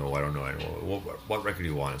 well, I don't know. Well, what record do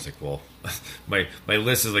you want? It's like, well, my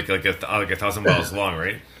list is like a 1,000 miles long,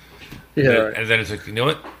 right? Yeah. And then it's like, you know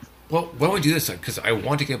what? Well, why don't we do this? Because I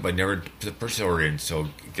want to get, but never put the purchase order in. So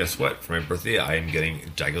guess what? For my birthday, I am getting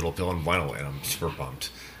Jagged Little Pill on vinyl, and I'm super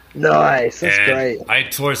pumped. Nice. That's great. I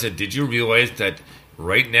told her, I said, did you realize that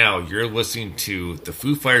right now you're listening to the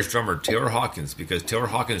Foo Fighters drummer Taylor Hawkins, because Taylor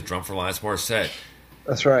Hawkins drummed for Alanis Morissette.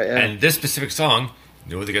 That's right. Yeah. And this specific song,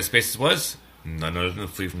 you know what the guest bassist was? None other than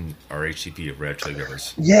Flea from RHCP, Red Hot Chili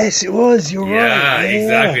Peppers. Yes, it was. You're right. Yeah,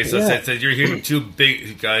 exactly. So yeah. it's you're hearing 2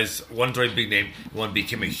 big guys. One's a big name. One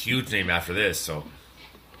became a huge name after this. So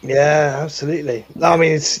Yeah, absolutely. No, I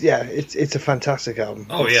mean, it's a fantastic album.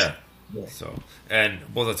 oh yeah. So and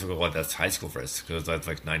well, that's high school for us because that's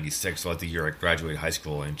like '96. So that's the year I graduated high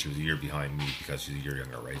school, and she was a year behind me because she's a year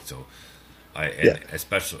younger, right? So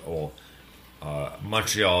especially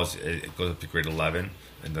Montreal it goes up to grade 11.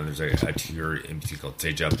 And then there's a tier in between called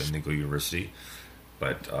Sage Up and then go university.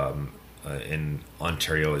 But in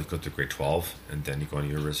Ontario, it goes to grade 12, and then you go on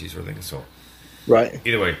university sort of thing. So, right.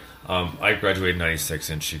 Either way, I graduated in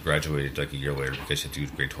 '96, and she graduated like a year later because she had to do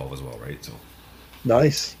grade 12 as well, right? So,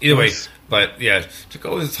 nice. Either nice. way, but yeah, to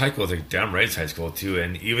go to high school, it's like damn right, it's high school too.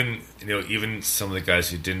 And even some of the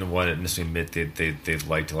guys who didn't want to necessarily admit they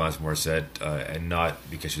liked Alanis Morissette, and not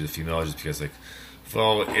because she was a female, just because like.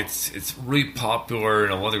 Well, it's really popular,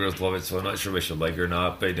 and a lot of the girls love it, so I'm not sure if I should like it or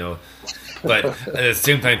not. But but at the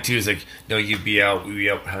same time too, it's like we'd be out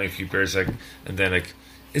having a few beers, like, and then like,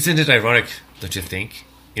 isn't it ironic? Don't you think?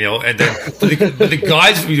 And then but the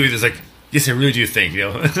guys would be doing this, like, yes, I really do think,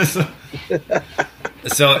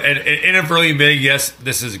 So and inadvertently admitting, yes,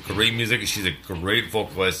 this is great music. She's a great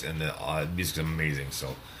vocalist, and the music's amazing.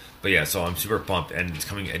 So. But yeah, so I'm super pumped, and it's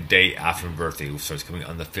coming a day after my birthday, so it's coming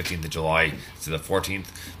on the 15th of July to the 14th.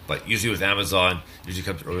 But usually with Amazon, usually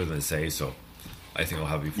comes earlier than they say, so I think I'll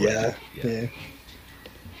have it before. Yeah.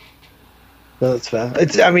 No, that's fair.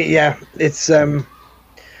 It's I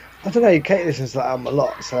don't know. Kate listens to that album a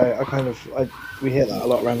lot, so we hear that a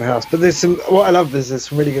lot around the house. But what I love is there's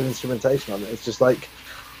some really good instrumentation on it. It's just like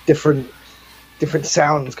different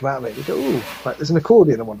sounds come out of it. You go, ooh, like there's an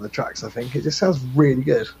accordion on one of the tracks, I think. It just sounds really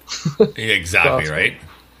good. Yeah, exactly, right?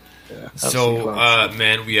 Yeah, so,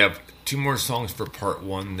 man, we have 2 more songs for part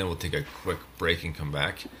 1, then we'll take a quick break and come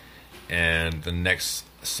back. And the next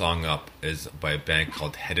song up is by a band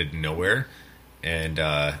called Headed Nowhere. And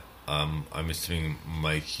I'm assuming,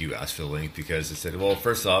 Mike, you asked for the link because it said, well,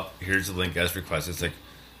 first off, here's the link as requested. It's like,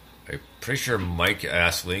 I'm pretty sure Mike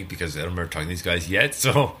asked the link because I don't remember talking to these guys yet,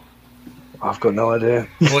 so... I've got no idea.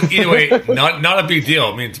 Well, either way, not a big deal.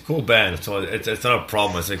 I mean, it's a cool band, so it's not a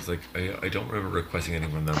problem. It's like I don't remember requesting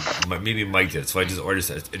anything from them. Maybe Mike did, so I just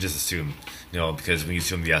assumed, because when you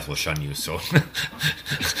assume the ass will shun you. So,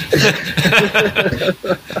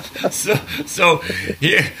 so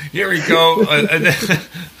here we go.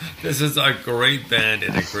 This is a great band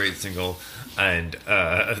and a great single, and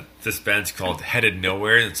this band's called Headed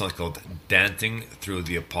Nowhere, and it's called Dancing Through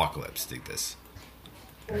the Apocalypse. Dig this.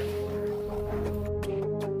 Through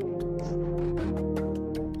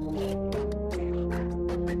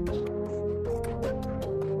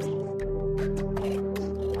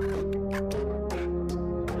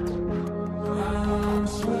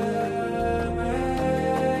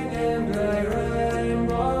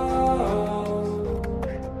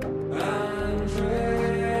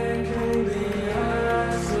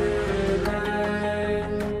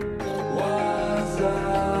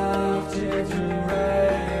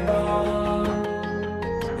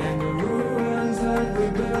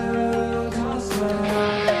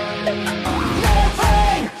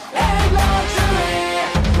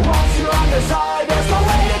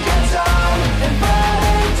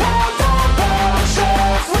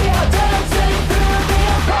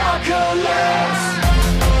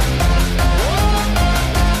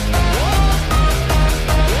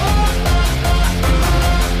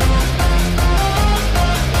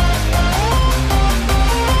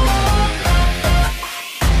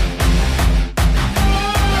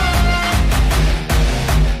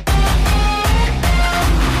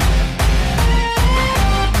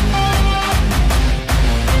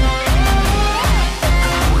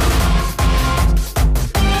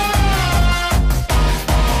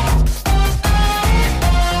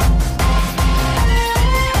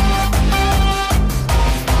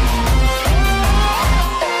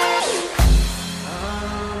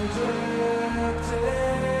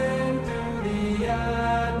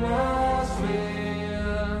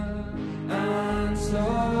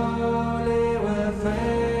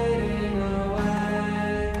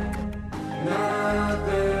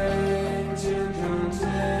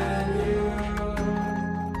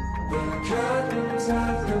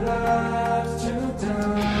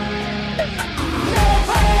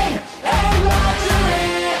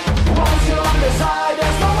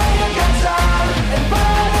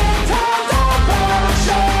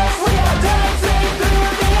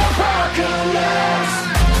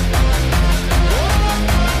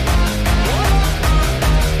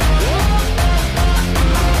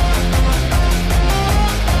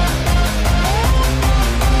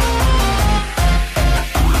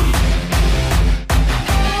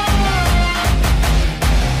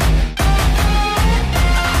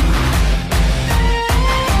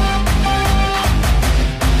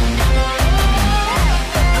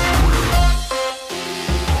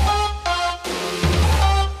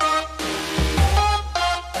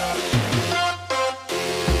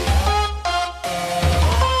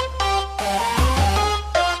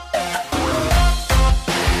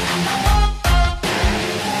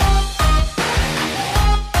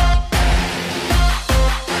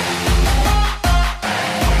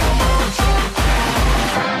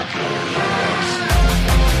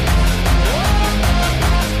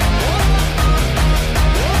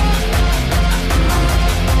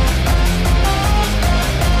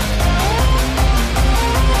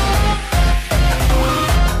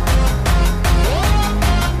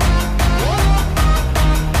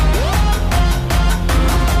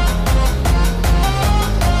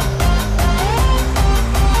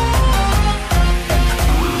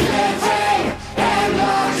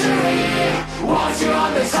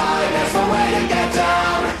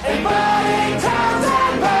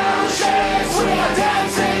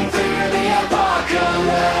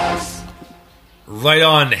Right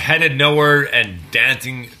on, Headed Nowhere and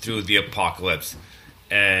Dancing Through the Apocalypse.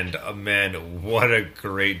 And man, what a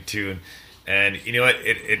great tune. And you know what?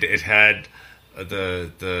 It had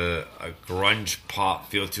the grunge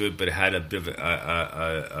pop feel to it, but it had a bit of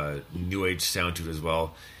a new age sound to it as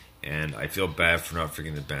well. And I feel bad for not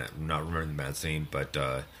remembering the band's name, but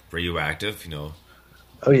Radioactive, you know.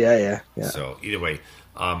 Oh yeah. So either way,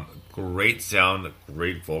 great sound,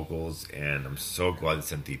 great vocals, and I'm so glad they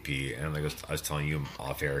sent the EP. And like I was telling you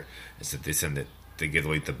off air, is that they send it, they give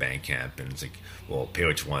away the Bandcamp, and it's like, well, pay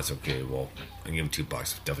what you want. It's okay. Well, I can give them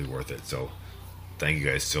 $2, definitely worth it. So thank you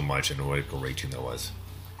guys so much, and what a great tune that was.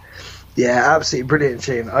 Yeah, absolutely brilliant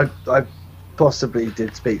tune. I possibly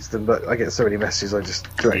did speak to them, but I get so many messages. I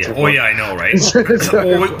just directed. Yeah. Oh yeah, I know, right?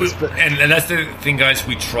 And that's the thing, guys.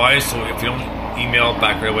 We try, so if you don't email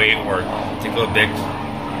back right away or take a little bit.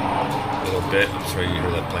 I'm sorry you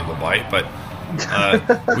hear that plane go by, but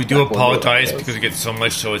we do apologize because we get so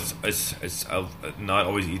much, so it's not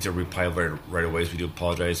always easy to reply right away. So we do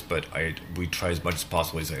apologize, but we try as much as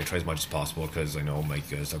possible. I try as much as possible because I know Mike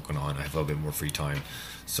has stuff going on. I have a little bit more free time,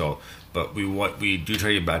 so but we do try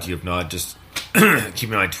to get back to you. If not, just keep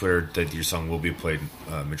an eye on Twitter that your song will be played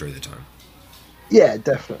majority of the time. Yeah,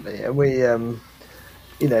 definitely, and we.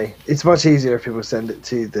 You know, it's much easier if people send it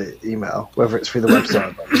to the email, whether it's through the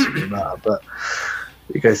website, obviously doesn't matter, but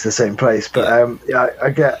it goes to the same place. But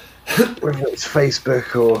I get, whether it's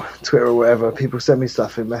Facebook or Twitter or whatever, people send me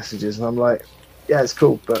stuff in messages, and I'm like, yeah, it's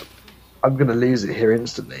cool, but I'm going to lose it here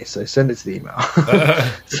instantly, so send it to the email.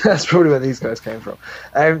 So that's probably where these guys came from.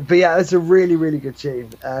 But yeah, it's a really, really good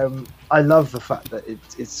tune. I love the fact that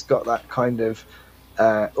it's got that kind of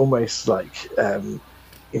almost like...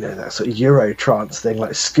 you know, that sort of Euro trance thing,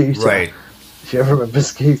 like Scooter. Right. If you ever remember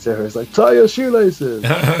Scooter, it's like, tie your shoelaces.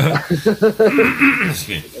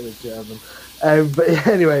 In German. But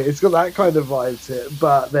anyway, it's got that kind of vibe to it,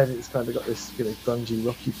 but then it's kind of got this, you know, grungy,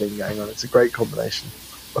 rocky thing going on. It's a great combination.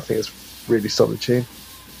 I think it's a really solid tune.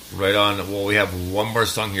 Right on. Well, we have one more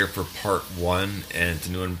song here for part one, and it's a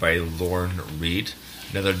new one by Lauren Reed.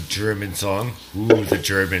 Another German song. Ooh, the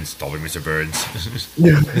Germans. Stop it, Mr. Burns.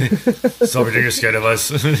 Stop it, you're scared of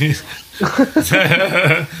us.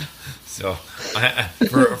 So,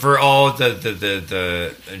 for all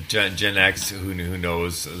the Gen X who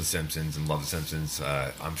knows The Simpsons and love The Simpsons,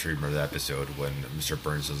 I'm sure you remember that episode when Mr.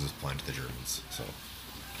 Burns does his plan to the Germans. So,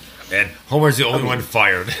 and Homer's the only one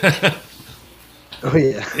fired. Oh,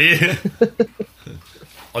 yeah. Yeah.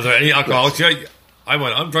 Are there any alcoholics here?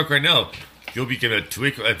 I'm drunk right now. You'll be given a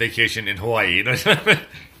 2-week vacation in Hawaii.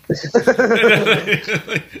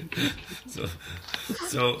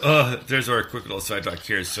 So there's our quick little sidetrack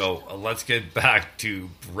here. So let's get back to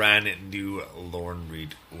brand new Lauren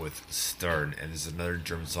Reed with Stern. And this is another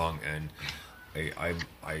German song. And I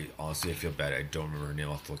honestly, I feel bad. I don't remember her name.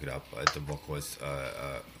 I'll have to look it up. The vocalist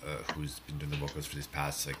who's been doing the vocals for these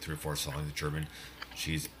past like 3 or 4 songs in German.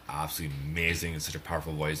 She's absolutely amazing and such a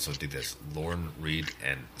powerful voice. So dig this. Lauren Reed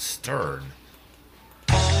and Stern.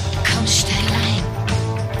 Komm, steig ein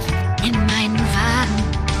in meinen Wagen,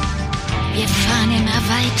 wir fahren immer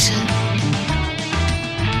weiter,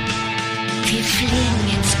 wir fliegen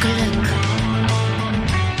ins Glück,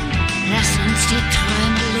 lass uns die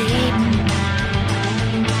Träume leben.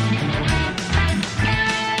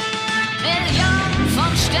 Millionen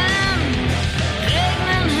von Sternen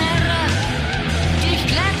regnen herab, durch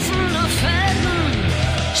glänzende Felsen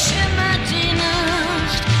schimmert die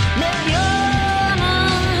Nacht.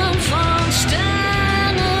 Millionen von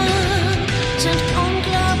Sternen sind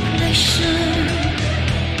unglaublich schön.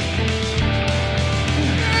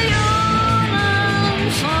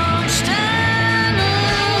 Millionen von Sternen.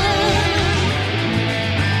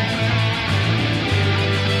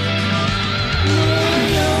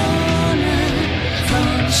 Millionen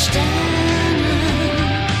von Sternen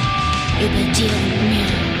über dir und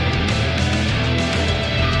mir.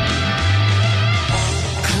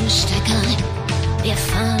 Komm, steig ein, wir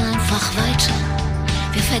fahren einfach weiter,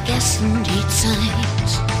 wir vergessen die Zeit.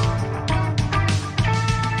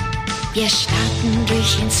 Wir starten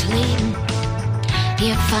durch ins Leben,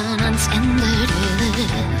 wir fahren ans Ende der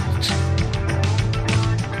Welt.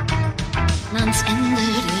 Ans Ende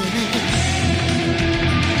der Welt.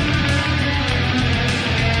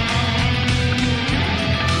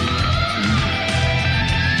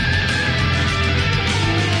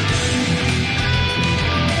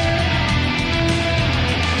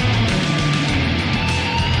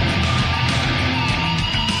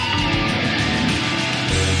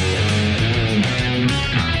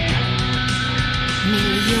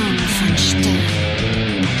 Millionen von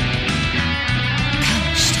Sternen.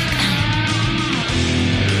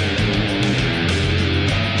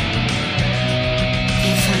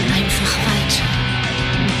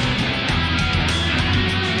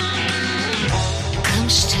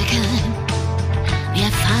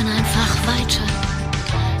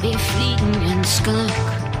 das Glück.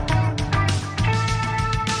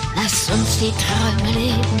 Lass uns die Träume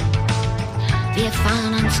leben. Wir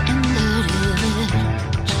fahren ans Ende der Welt.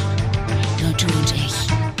 Nur du und ich.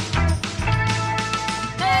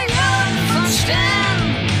 Millionen von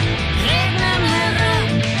Sternen regnen herab.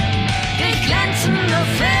 Durch glänzende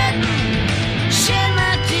Fäden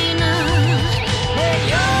schimmert die Nacht.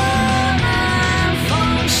 Millionen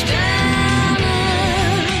von Sternen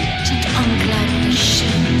sind unglaublich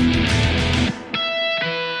schön.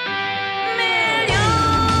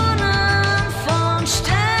 Millionen von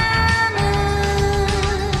Sternen.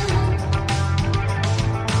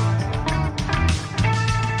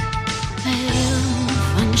 Millionen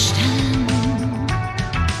von Sternen.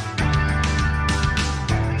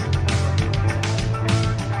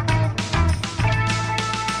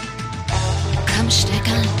 Komm, steig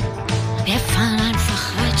ein, wir fahren einfach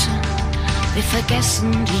weiter. Wir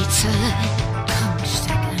vergessen die Zeit. Komm,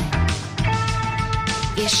 steig ein.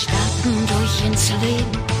 Wir starten durch ins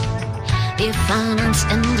Leben. Wir fahren ans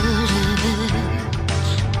Ende der Welt.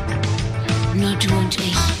 Nur du und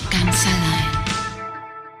ich, ganz allein.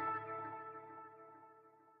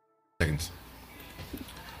 Seconds.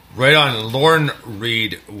 Right on, Lauren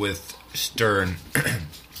Reed with Stern.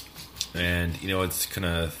 And, you know, it's kind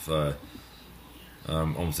of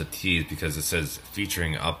almost a tease because it says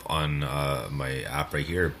featuring up on my app right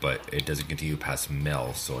here, but it doesn't continue past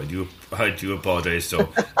Mel. So I do apologize. So,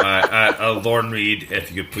 Lauren Reed,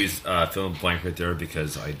 if you could please fill in blank right there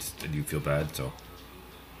because I do feel bad. So,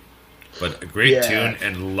 but a great tune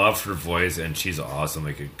and love her voice, and she's awesome.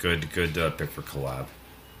 Like a good pick for collab.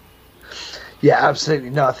 Yeah,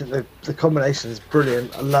 absolutely. No, I think the combination is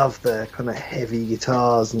brilliant. I love the kind of heavy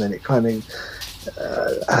guitars, and then it kind of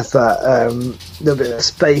has that little bit of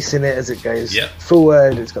space in it as it goes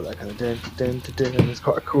forward. It's got that kind of dun, dun, dun, dun, and it's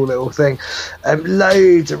quite a cool little thing.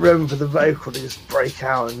 Loads of room for the vocal to just break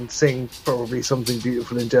out and sing probably something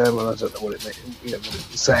beautiful in German. I don't know what what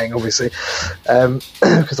it's saying, obviously,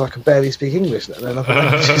 because I can barely speak English, let alone other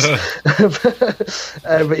languages.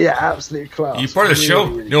 But yeah, absolute class. You part of the show?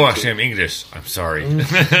 Really No, cool. actually, I'm English. I'm sorry.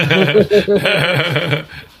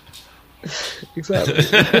 Exactly.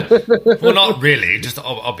 Well, not really, just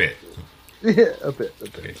a bit. Yeah, a bit.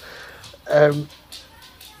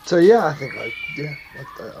 So yeah, I think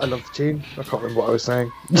I love the tune. I can't remember what I was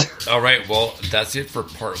saying. All right, well, that's it for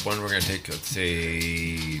part one. We're going to take, let's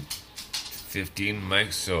say, 15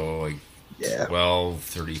 mics, so like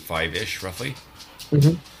 12:35-ish, roughly.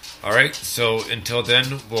 Mm-hmm. All right, so until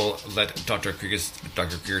then, we'll let Dr.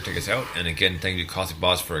 Krieger take us out. And again, thank you to Caustic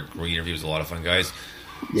Boss for a great interview. It was a lot of fun, guys.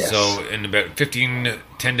 Yes. So in about 10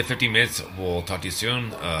 to 15 minutes, we'll talk to you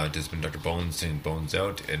soon. This has been Dr. Bones saying Bones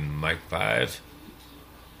out in Mic 5.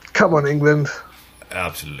 Come on, England.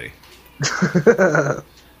 Absolutely.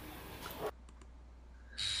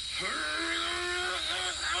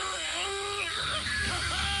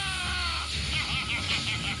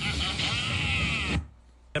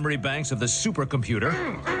 Memory banks of the supercomputer.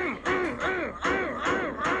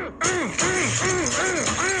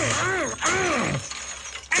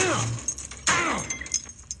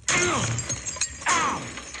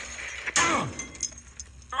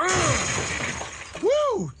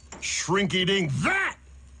 Woo! Shrink-eating that!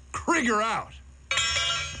 Krieger out!